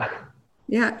that.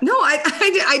 Yeah. No,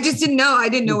 I just didn't know. I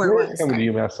didn't know where it was. Coming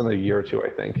to UMass in a year or two, I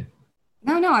think.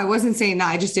 No, I wasn't saying that.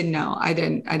 I just didn't know. I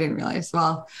didn't realize.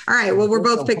 Well, all right. Well, we're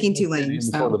both picking Tulane.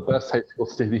 It's one of the best high school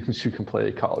stadiums you can play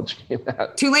a college game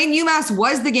at. Tulane UMass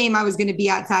was the game I was going to be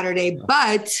at Saturday,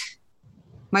 but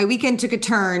my weekend took a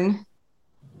turn.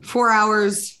 4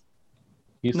 hours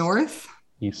north?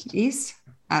 East?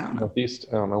 I don't know. Northeast?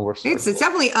 I don't know. It's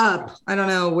definitely up. I don't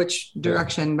know which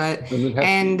direction, but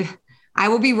and I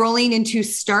will be rolling into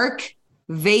Stark,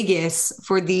 Vegas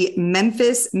for the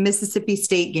Memphis, Mississippi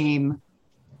State game.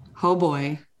 Oh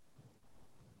boy.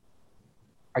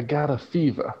 I got a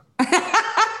fever.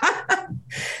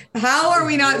 How are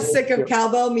we not sick of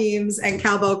cowbell memes and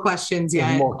cowbell questions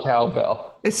yet? More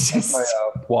cowbell. It's just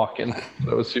walking.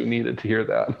 Those who needed to hear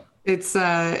that.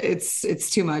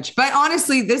 It's too much. But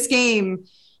honestly, this game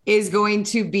is going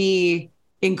to be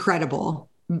incredible.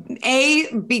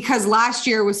 Because last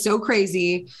year was so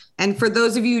crazy. And for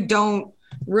those of you who don't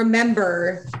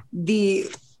remember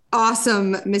the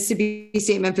awesome Mississippi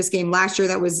State Memphis game last year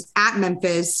that was at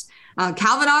Memphis,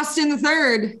 Calvin Austin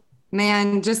III,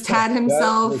 man, just had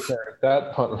himself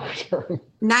that punt return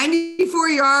 94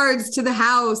 yards to the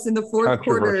house in the fourth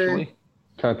quarter.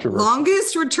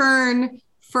 Longest return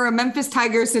for a Memphis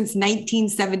Tiger since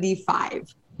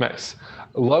 1975. Nice.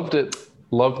 Loved it.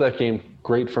 Loved that game.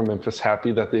 Great for Memphis.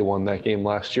 Happy that they won that game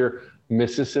last year.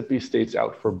 Mississippi State's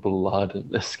out for blood in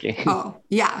this game. Oh,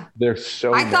 yeah. They're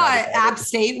so I thought mad App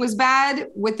State was bad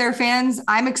with their fans.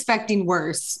 I'm expecting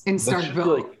worse in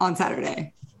Starkville on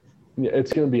Saturday. Yeah,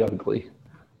 it's going to be ugly.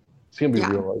 It's going to be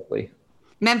real ugly.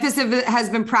 Memphis has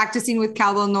been practicing with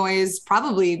cowbell noise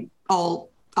probably all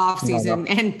off season.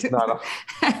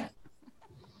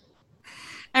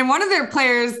 And one of their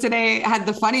players today had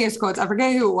the funniest quotes. I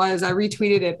forget who it was. I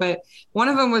retweeted it, but one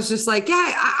of them was just like,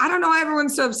 yeah, I don't know why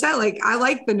everyone's so upset. Like, I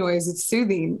like the noise. It's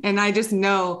soothing. And I just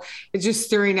know it's just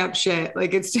stirring up shit.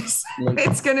 Like, it's just,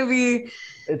 it's going to be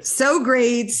so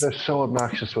great. They're so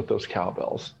obnoxious with those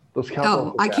cowbells. Those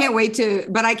cowbells. I can't wait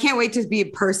to be a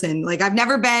person. Like, I've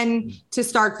never been to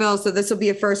Starkville, so this will be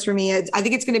a first for me. I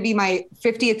think it's going to be my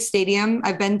 50th stadium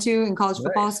I've been to in college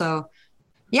football. So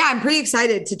yeah, I'm pretty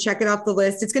excited to check it off the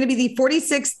list. It's going to be the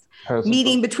 46th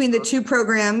meeting between the two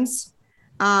programs.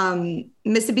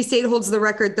 Mississippi State holds the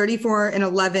record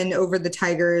 34-11 over the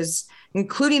Tigers,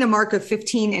 including a mark of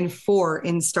 15-4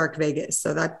 in Stark Vegas.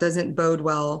 So that doesn't bode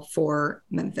well for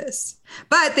Memphis.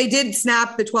 But they did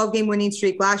snap the 12-game winning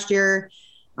streak last year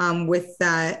with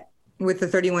the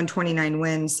 31-29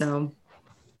 win. So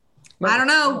I don't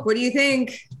know. What do you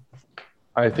think?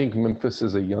 I think Memphis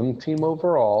is a young team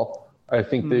overall. I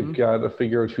think they've got to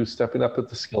figure out who's stepping up at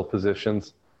the skill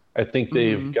positions. I think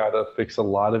they've got to fix a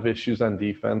lot of issues on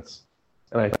defense.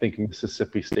 And I think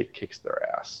Mississippi State kicks their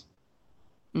ass.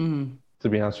 To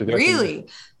be honest with you. Really?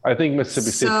 I think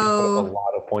Mississippi State can put up a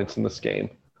lot of points in this game.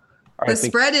 The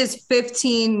spread is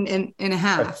 15 and a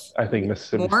half. I think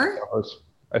Mississippi State covers.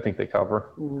 I think they cover.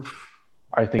 Oof.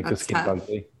 I think this game's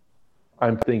ugly.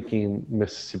 I'm thinking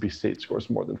Mississippi State scores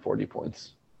more than 40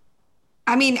 points.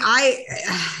 I mean,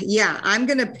 I'm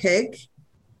going to pick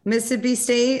Mississippi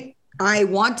State. I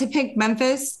want to pick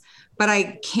Memphis, but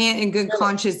I can't in good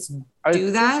conscience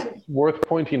do that. It's worth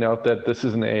pointing out that this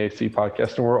is an AAC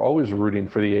podcast and we're always rooting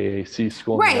for the AAC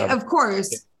school. Right, of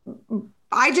course.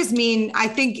 I just mean, I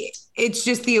think it's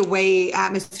just the away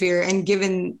atmosphere, and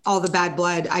given all the bad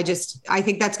blood, I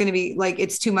think that's going to be like,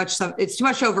 it's too much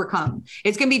to overcome.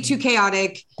 It's going to be too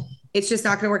chaotic. It's just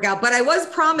not going to work out. But I was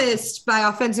promised by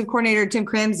offensive coordinator Tim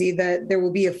Cramsey that there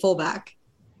will be a fullback.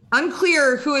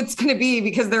 Unclear who it's going to be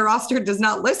because their roster does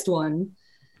not list one.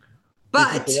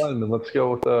 But let's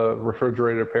go with the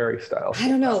refrigerator Perry style. I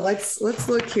don't know. Let's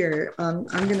look here. I'm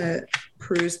going to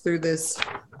peruse through this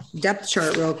depth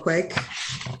chart real quick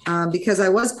because I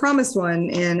was promised one,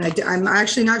 and I'm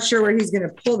actually not sure where he's going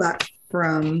to pull that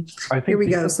from. I think here we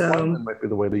go. So that might be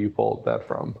the way that you pulled that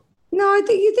from. No, I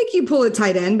think you pull a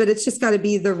tight end, but it's just got to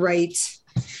be the right.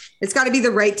 It's got to be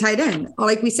the right tight end.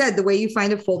 Like we said, the way you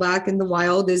find a fullback in the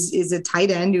wild is a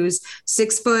tight end who's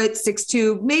 6 foot,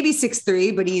 6'2", maybe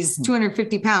 6'3", but he's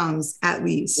 250 pounds at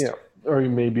least. Yeah, or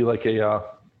maybe like a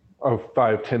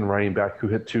 5'10" running back who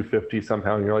hit 250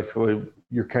 somehow, and you're like, well,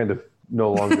 you're kind of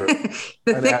no longer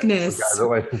the thickness.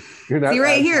 You're not See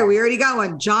right here, we already got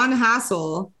one. John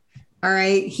Hassel. All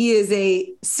right, he is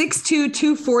a 6'2",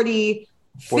 240.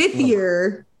 Fifth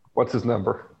year. What's his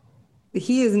number?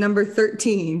 He is number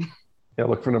 13. Yeah,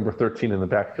 look for number 13 in the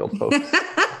backfield, folks.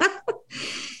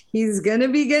 He's going to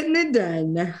be getting it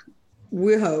done.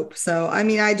 We hope. So, I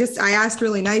mean, I asked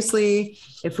really nicely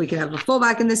if we could have a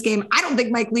fullback in this game. I don't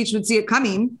think Mike Leach would see it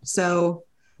coming. So,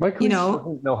 Mike Leach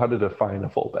doesn't know how to define a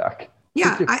fullback.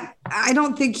 Yeah, I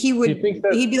don't think he would.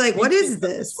 He'd be like, what is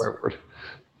this?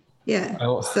 Yeah.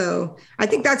 So I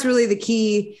think that's really the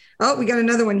key. Oh, we got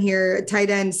another one here. Tight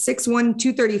end, 6'1",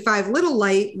 235, little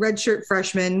light, redshirt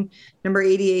freshman, number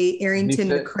 88, Arrington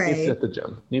McCray. Needs to hit the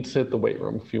gym. Needs to hit the weight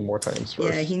room a few more times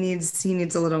first. Yeah, he needs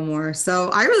a little more. So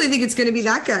I really think it's going to be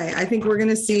that guy. I think we're going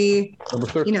to see number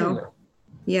 13.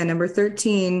 Number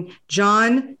 13,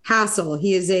 John Hassel.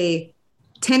 He is a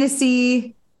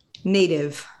Tennessee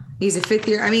native. He's a fifth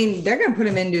year. I mean, they're going to put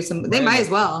him into some. They might as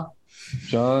well.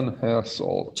 John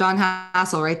Hassel.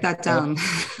 Write that down.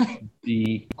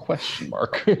 The question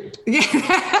mark.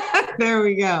 Yeah, there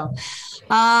we go.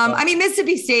 I mean,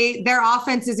 Mississippi State, their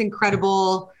offense is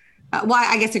incredible.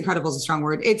 I guess incredible is a strong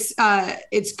word. It's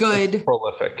good. It's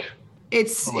prolific.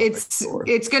 It's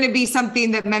going to be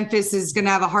something that Memphis is going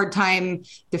to have a hard time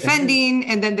defending,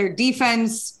 and then their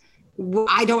defense.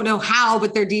 I don't know how,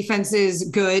 but their defense is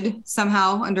good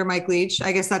somehow under Mike Leach.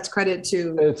 I guess that's credit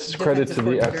to. It's credit to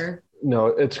the. No,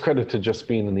 it's credit to just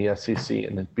being in the SEC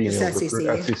and being able to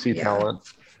recruit SEC talent.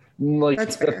 Like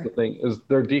that's the thing is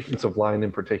their defensive line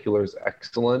in particular is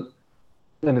excellent,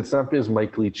 and it's not because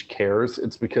Mike Leach cares.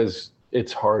 It's because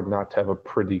it's hard not to have a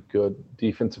pretty good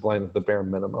defensive line at the bare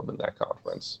minimum in that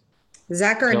conference.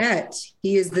 Zach Arnett,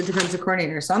 he is the defensive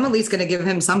coordinator. So I'm at least going to give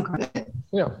him some credit.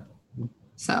 Yeah.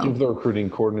 So give the recruiting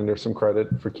coordinator some credit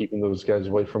for keeping those guys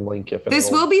away from Lane Kiffin.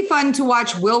 This will be fun to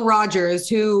watch Will Rogers,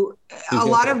 who a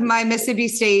lot of my Mississippi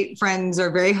State friends are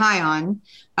very high on,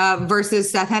 versus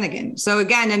Seth Hennigan. So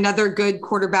again, another good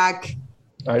quarterback.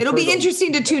 It'll be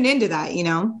interesting to tune into that, you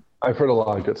know. I've heard a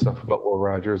lot of good stuff about Will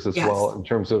Rogers as well in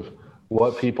terms of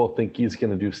what people think he's going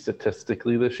to do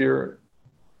statistically this year.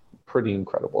 Pretty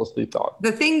incredible as they thought.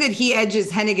 The thing that he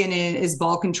edges Hennigan in is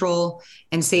ball control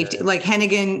and safety. Yeah. Like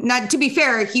Hennigan, not to be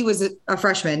fair, he was a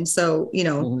freshman. So, you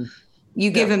know,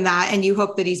 you give him that and you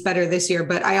hope that he's better this year.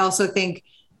 But I also think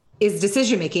is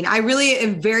decision-making. I really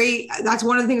am that's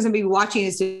one of the things I'm going to be watching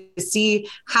is to see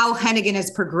how Hennigan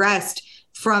has progressed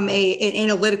from an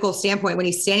analytical standpoint when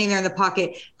he's standing there in the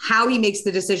pocket, how he makes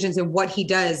the decisions and what he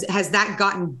does. Has that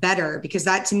gotten better? Because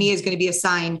that to me is going to be a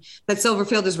sign that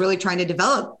Silverfield is really trying to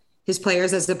develop his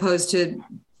players as opposed to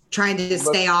trying to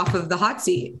stay off of the hot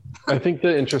seat. I think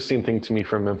the interesting thing to me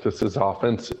from Memphis's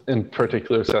offense, in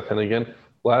particular Seth Hennigan,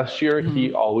 last year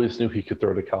he always knew he could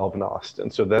throw to Calvin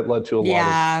Austin. So that led to a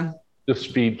lot of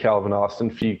just feed Calvin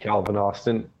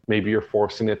Austin. Maybe you're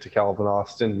forcing it to Calvin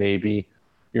Austin. Maybe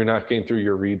you're not getting through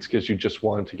your reads because you just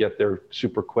wanted to get there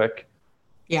super quick.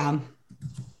 Yeah.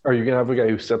 Are you going to have a guy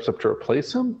who steps up to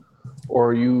replace him? Or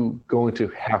are you going to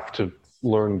have to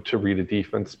learn to read a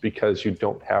defense because you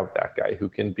don't have that guy who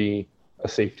can be a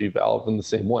safety valve in the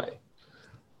same way?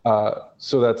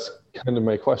 So that's kind of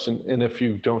my question. And if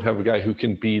you don't have a guy who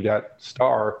can be that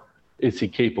star, is he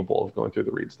capable of going through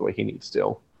the reads the way he needs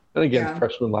to? And again,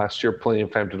 freshman last year, plenty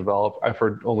of time to develop. I've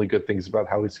heard only good things about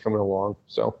how he's coming along.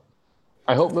 So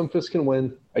I hope Memphis can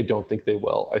win. I don't think they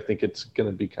will. I think it's going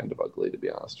to be kind of ugly, to be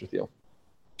honest with you.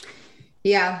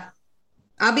 Yeah.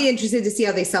 I'll be interested to see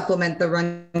how they supplement the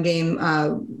run game.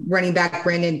 Running back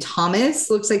Brandon Thomas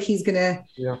looks like he's going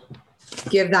to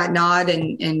give that nod.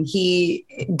 And he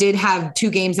did have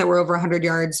 2 games that were over 100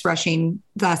 yards rushing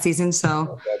last season.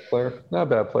 So not a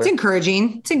bad player.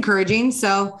 It's encouraging.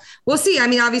 So we'll see. I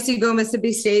mean, obviously go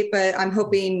Mississippi State, but I'm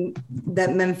hoping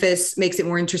that Memphis makes it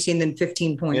more interesting than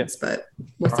 15 points, but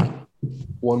we'll see.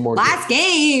 One more last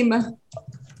game.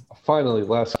 Finally,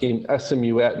 last game,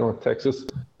 SMU at North Texas.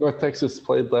 North Texas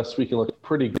played last week and looked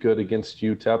pretty good against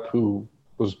UTEP, who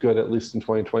was good at least in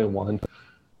 2021.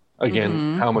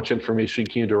 Again, how much information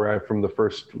can you derive from the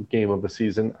first game of the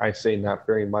season? I say not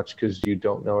very much because you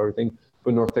don't know everything.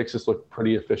 But North Texas looked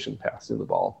pretty efficient passing the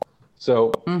ball.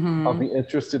 So I'll be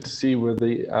interested to see where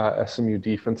the SMU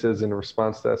defense is in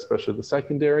response to that, especially the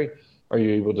secondary. Are you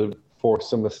able to force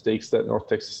some mistakes that North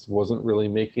Texas wasn't really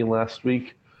making last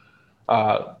week?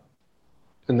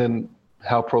 And then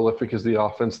how prolific is the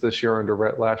offense this year under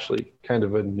Rhett Lashley? Kind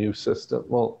of a new system.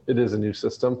 Well, it is a new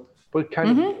system, but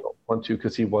kind of one too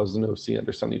because he was an OC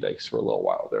under Sonny Dykes for a little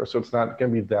while there. So it's not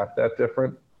going to be that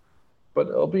different, but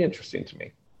it'll be interesting to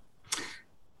me.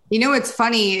 You know, what's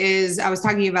funny is I was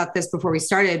talking to you about this before we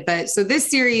started, but so this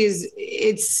series,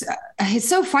 it's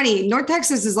so funny. North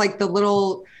Texas is like the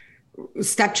little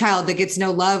stepchild that gets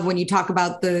no love when you talk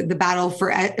about the battle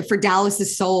for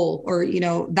Dallas's soul, or, you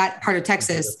know, that part of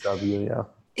Texas.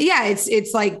 Yeah,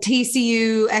 it's like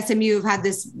TCU, SMU have had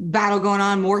this battle going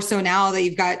on more so now that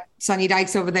you've got Sonny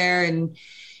Dykes over there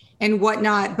and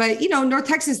whatnot. But, you know, North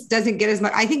Texas doesn't get as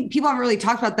much. I think people haven't really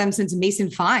talked about them since Mason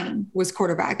Fine was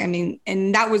quarterback. I mean,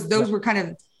 and those were kind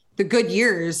of the good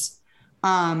years.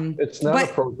 It's not a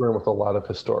program with a lot of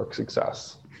historic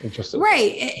success.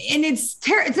 Right. And it's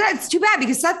too bad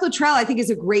because Seth Luttrell, I think, is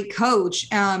a great coach.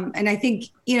 And I think,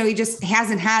 you know, he just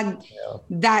hasn't had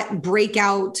that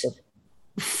breakout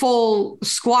full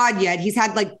squad yet. He's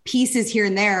had like pieces here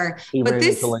and there. He ran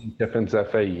into Lane Kiffin's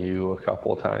FAU a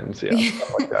couple of times. Yeah,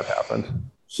 stuff like that happened.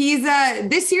 He's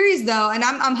this series though, and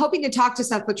I'm hoping to talk to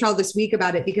Seth Luttrell this week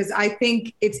about it because I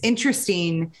think it's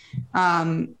interesting.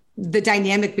 The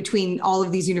dynamic between all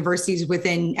of these universities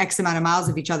within X amount of miles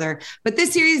of each other. But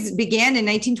this series began in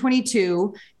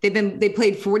 1922. They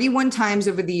played 41 times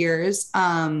over the years.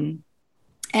 And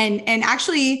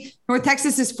actually North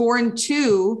Texas is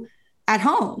 4-2 at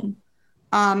home.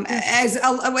 And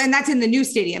that's in the new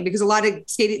stadium because a lot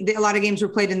of games were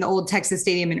played in the old Texas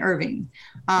Stadium in Irving.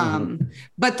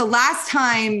 But the last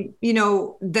time, you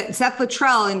know, that Seth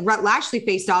Luttrell and Rhett Lashley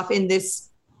faced off in this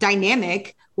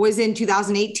dynamic was in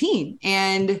 2018.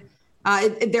 And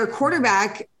their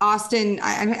quarterback, Austin,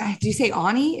 do you say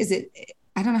Ani? Is it,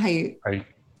 I don't know how you,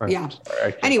 yeah.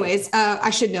 Sorry, anyways, I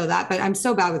should know that, but I'm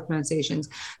so bad with pronunciations.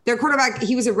 Their quarterback,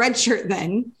 he was a redshirt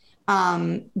then,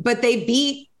 but they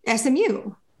beat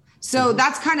SMU. So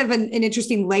that's kind of an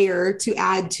interesting layer to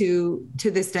add to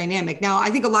this dynamic. Now, I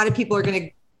think a lot of people are going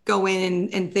to go in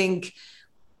and think,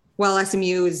 well,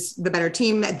 SMU is the better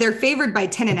team. They're favored by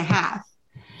 10.5.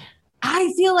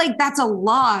 I feel like that's a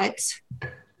lot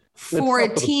for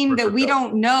a team that we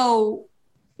don't know.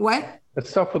 What?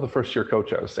 It's tough for the first year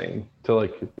coach, I was saying, to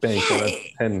like bank on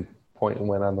a 10-point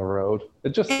win on the road. It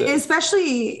just is.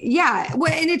 Especially, yeah.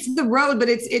 Well, and it's the road, but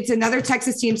it's another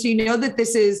Texas team. So you know that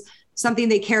this is something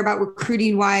they care about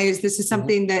recruiting wise. This is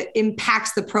something that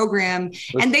impacts the program.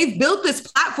 And they've built this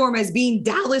platform as being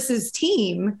Dallas's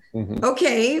team.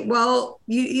 Okay, well,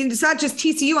 it's not just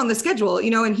TCU on the schedule,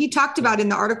 and he talked about in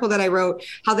the article that I wrote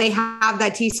how they have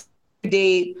that TCU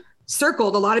date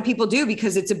circled. A lot of people do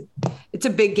because it's a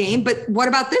big game. But what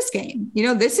about this game?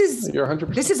 This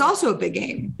is also a big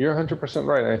game. You're 100%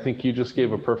 right. I think you just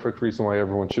gave a perfect reason why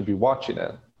everyone should be watching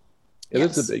it. It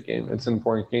is a big game. It's an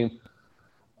important game.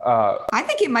 I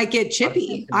think it might get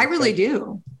chippy. I really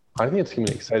do. I think it's going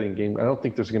to be an exciting game. I don't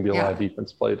think there's going to be a lot of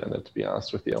defense played in it, to be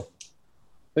honest with you.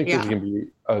 I think there's going to be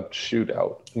a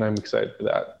shootout, and I'm excited for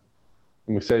that.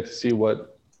 I'm excited to see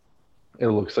what it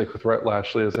looks like with Rhett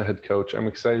Lashley as a head coach. I'm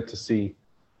excited to see,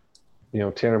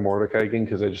 Tanner Mordecai again,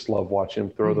 because I just love watching him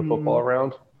throw the football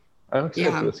around. I'm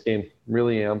excited for this game.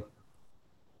 Really am.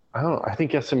 I don't know. I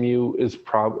think SMU is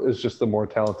just the more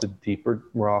talented, deeper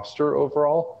roster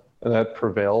overall. And that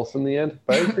prevails in the end.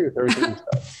 But I agree with everything you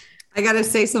said. I got to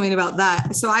say something about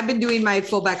that. So I've been doing my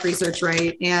fullback research,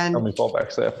 right? And how many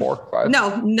fullbacks? They have 4, 5?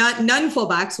 No, none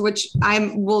fullbacks, which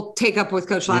will take up with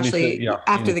Coach Lashley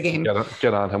after the game.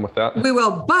 Get on him with that. We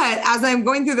will. But as I'm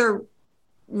going through their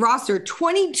roster,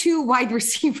 22 wide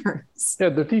receivers. Yeah,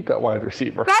 they're deep at wide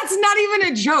receiver. That's not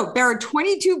even a joke. There are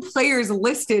 22 players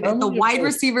listed at the wide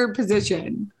receiver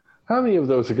position. How many of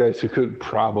those are guys who could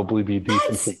probably be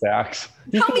defensive backs?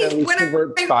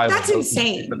 That's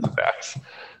insane.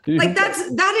 Like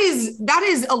that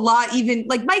is a lot. Even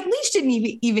like Mike Leach didn't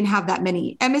even have that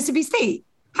many at Mississippi State.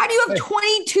 How do you have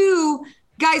 22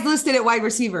 guys listed at wide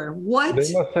receiver? What?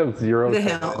 They must have 0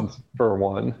 tight ends for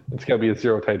one. It's got to be a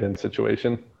 0 tight end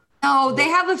situation. No, they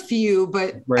have a few,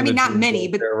 but Brandon not many.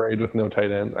 But with no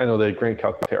tight end. I know they had Grant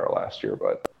Calcaterra last year,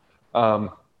 but.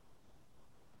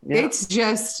 It's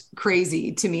just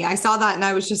crazy to me. I saw that and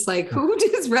I was just like, who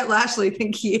does Rhett Lashley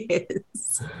think he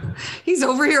is? He's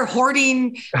over here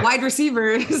hoarding wide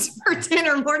receivers for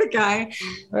Tanner Mordecai.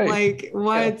 Right. Like,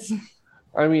 what? Yeah.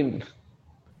 I mean,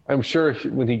 I'm sure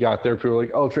when he got there, people were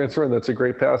like, oh, transfer, and that's a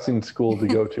great passing school to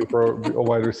go to for a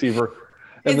wide receiver.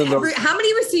 And then how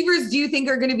many receivers do you think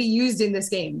are going to be used in this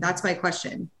game? That's my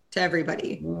question to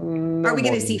everybody. Are we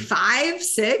going to see 5,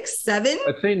 6, 7?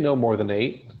 I'd say no more than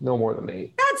 8. No more than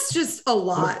 8. That's just a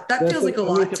lot. That feels like a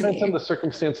lot to me. It depends on the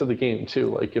circumstance of the game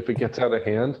too. Like if it gets out of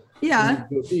hand, you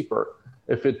go deeper.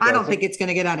 If it I don't think it's going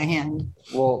to get out of hand.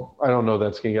 Well, I don't know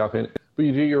that's going to get out of hand. But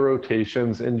you do your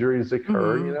rotations, injuries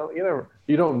occur.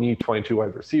 You don't need 22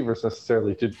 wide receivers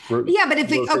necessarily to. Yeah, but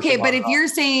if you're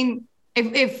saying.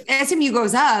 If SMU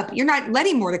goes up, you're not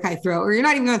letting Mordecai throw, or you're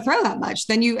not even going to throw that much.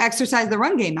 Then you exercise the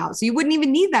run game out. So you wouldn't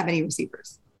even need that many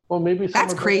receivers. Well, maybe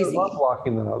that's crazy. Love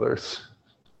blocking than others.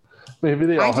 Maybe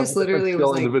they all I just literally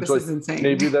was like, this is insane.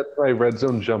 Maybe that's my red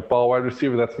zone jump ball wide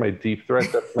receiver. That's my deep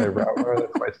threat. That's my route runner.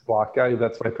 That's my slot guy.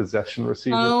 That's my possession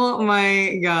receiver. Oh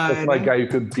my God. That's my guy who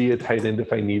could be a tight end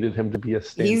if I needed him to be a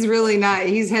stand. He's really not.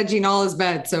 He's hedging all his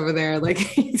bets over there. Like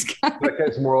that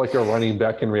guy's more like a running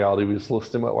back in reality. We just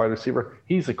list him at wide receiver.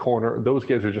 He's a corner. Those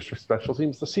guys are just for special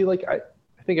teams. To see, like I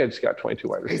think I just got 22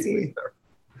 wide receivers there.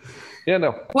 Yeah,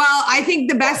 no. Well, I think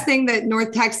the best thing that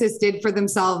North Texas did for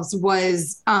themselves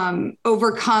was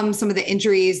overcome some of the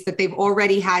injuries that they've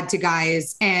already had to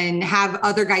guys and have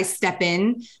other guys step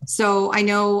in. So I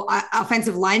know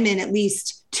offensive linemen, at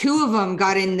least 2 of them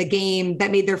got in the game that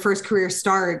made their first career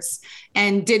starts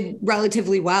and did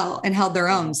relatively well and held their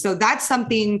own. So that's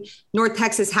something North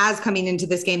Texas has coming into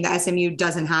this game that SMU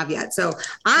doesn't have yet. So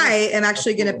I am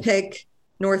actually going to pick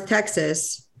North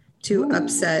Texas to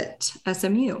upset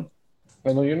SMU.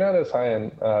 I know you're not as high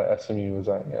on SMU as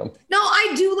I am. No,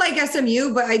 I do like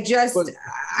SMU, but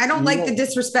I don't like the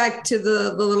disrespect to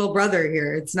the little brother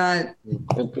here. It's not.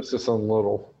 Emphasis on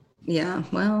little. Yeah,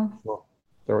 well,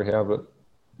 there we have it.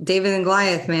 David and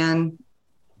Goliath, man.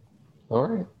 All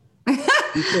right.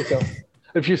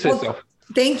 If you say so.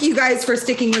 Thank you guys for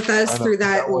sticking with us through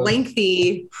that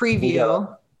lengthy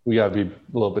preview. We got to be a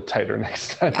little bit tighter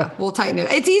next time. Yeah, we'll tighten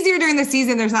it. It's easier during the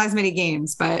season. There's not as many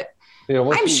games, but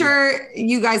I'm sure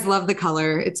you guys love the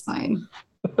color. It's fine.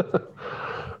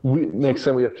 Next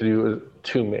time we have to do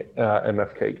 2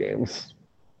 MFK games.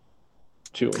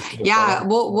 2. Yeah,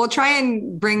 we'll try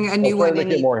and bring a new one. I'll try to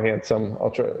make it more handsome.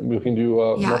 I'll try. We can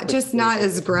do. Just not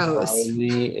as gross.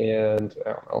 And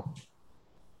I don't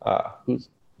know.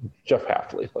 Jeff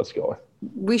Hafley. Let's go with.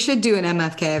 We should do an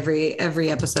MFK every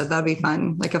episode. That'd be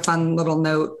fun. Like a fun little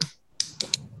note.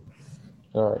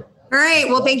 All right. All right.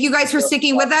 Well, thank you guys for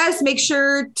sticking with us. Make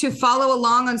sure to follow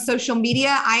along on social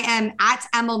media. I am at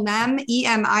Emilnem,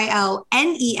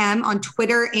 EMILNEM on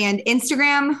Twitter and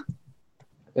Instagram.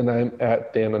 And I'm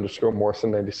at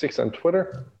Dan_Morrison96 on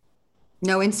Twitter.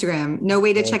 No Instagram. No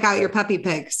way to check out your puppy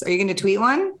pics. Are you going to tweet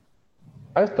one?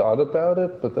 I thought about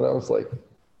it, but then I was like,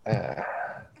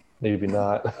 maybe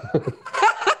not.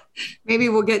 Maybe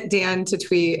we'll get Dan to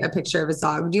tweet a picture of his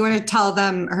dog. Do you want to tell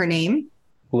them her name?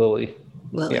 Lily.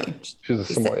 Yeah, she's a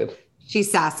Samoyed.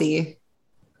 She's sassy.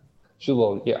 She's a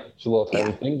little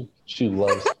tiny thing. She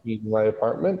loves eating my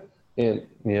apartment, and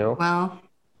well,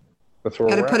 that's where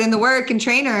got to put in the work and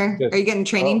train her. Yeah. Are you getting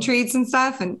training treats and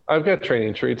stuff? And I've got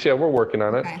training treats. Yeah, we're working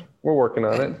on it. Okay. We're working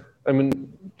on it. I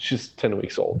mean, she's 10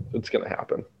 weeks old. It's gonna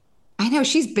happen. I know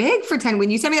she's big for 10. When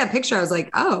you sent me that picture, I was like,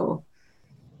 oh.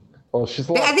 Well, she's.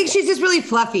 I think she's just really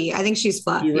fluffy. I think she's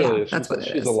fluff. She really is. That's what it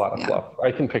is. She's a lot of fluff.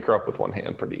 I can pick her up with one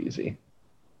hand pretty easy.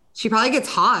 She probably gets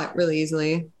hot really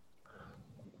easily.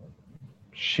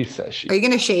 She says she. Are you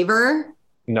going to shave her?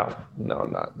 No,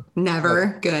 I'm not. Never.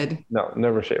 No. Good. No,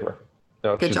 never shave her.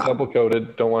 No, Good she's job. double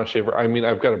coated. Don't want to shave her. I mean,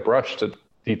 I've got a brush to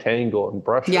detangle and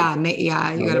brush her. Yeah,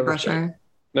 you got to brush shave. her.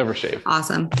 Never shave.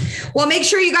 Awesome. Well, make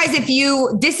sure you guys, if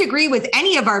you disagree with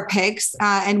any of our picks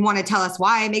and want to tell us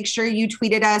why, make sure you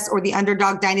tweet at us or the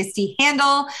Underdog Dynasty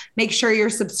handle. Make sure you're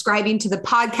subscribing to the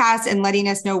podcast and letting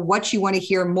us know what you want to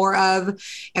hear more of.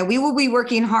 And we will be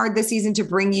working hard this season to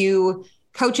bring you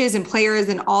coaches and players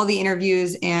and all the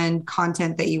interviews and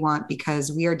content that you want,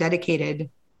 because we are dedicated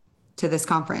to this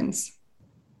conference,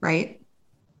 right?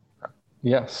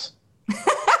 Yes.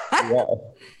 Yeah.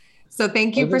 So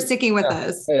thank you for sticking with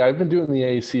us. Hey, I've been doing the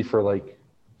AAC for like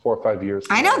 4 or 5 years.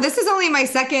 I know this is only my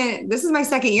second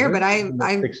year, but I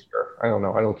don't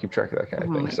know. I don't keep track of that kind of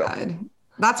thing. God.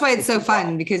 That's why it's so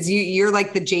fun, because you're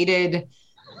like the jaded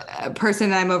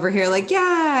person. I'm over here like,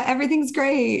 yeah, everything's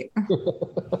great.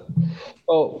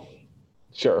 Oh,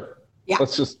 sure. Yeah.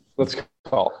 Let's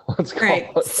call. Great.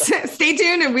 Stay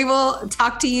tuned and we will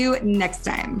talk to you next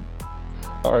time.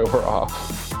 All right, we're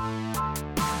off.